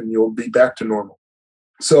life and you'll be back to normal.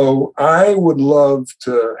 So I would love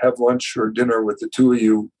to have lunch or dinner with the two of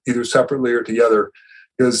you, either separately or together,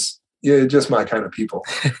 because you're just my kind of people.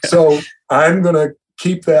 So I'm going to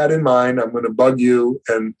keep that in mind. I'm going to bug you,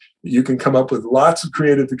 and you can come up with lots of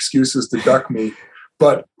creative excuses to duck me.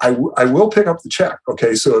 But I will pick up the check,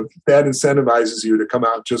 okay? So if that incentivizes you to come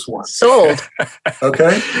out just once. Sold.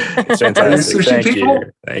 Okay? It's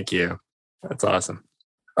fantastic. Thank you. That's awesome.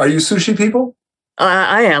 Are you sushi people?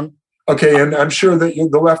 I am. Okay, and I'm sure that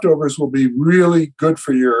the leftovers will be really good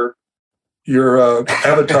for your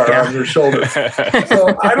avatar on your shoulder.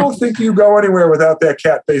 So I don't think you go anywhere without that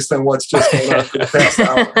cat based on what's just going on for the past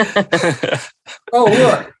hour. Oh,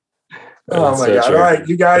 look. Oh, my God. True. All right,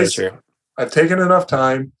 you guys, I've taken enough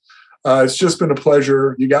time. It's just been a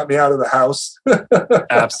pleasure. You got me out of the house.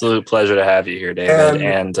 Absolute pleasure to have you here, David.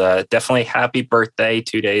 And definitely happy birthday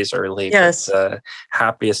 2 days early. Yes. But,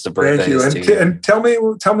 happiest of birthdays. Thank you. And tell me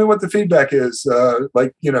what the feedback is.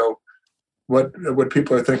 What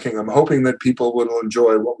people are thinking. I'm hoping that people will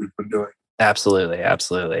enjoy what we've been doing.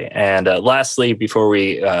 Absolutely. And lastly, before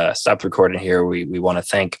we stop recording here, we want to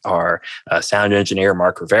thank our sound engineer,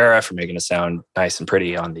 Mark Rivera, for making us sound nice and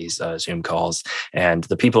pretty on these Zoom calls, and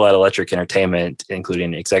the people at Electric Entertainment,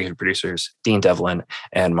 including executive producers Dean Devlin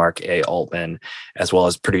and Mark A. Altman, as well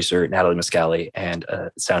as producer Natalie Miscali and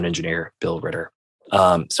sound engineer Bill Ritter.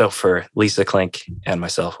 So for Lisa Klink and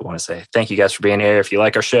myself, we want to say thank you guys for being here. If you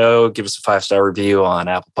like our show, give us a 5-star review on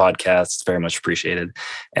Apple Podcasts. It's very much appreciated.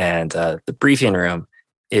 And the briefing room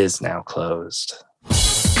is now closed.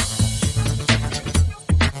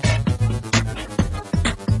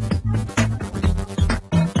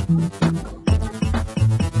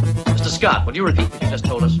 Mr. Scott, would you repeat what you just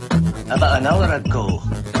told us? About an hour ago,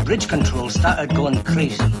 the bridge control started going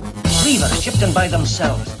crazy. Levers shifting by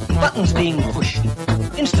themselves, buttons being pushed,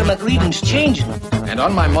 instrument readings changing. And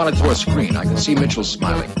on my monitor screen, I could see Mitchell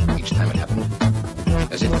smiling each time it happened,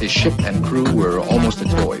 as if his ship and crew were almost a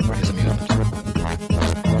toy for his amusement.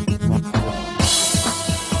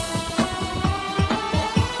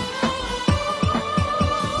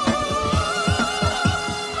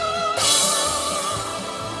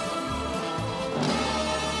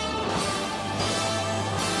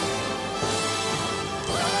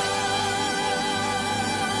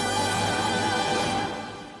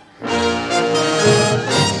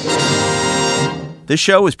 This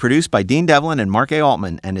show was produced by Dean Devlin and Mark A.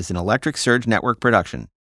 Altman and is an Electric Surge Network production.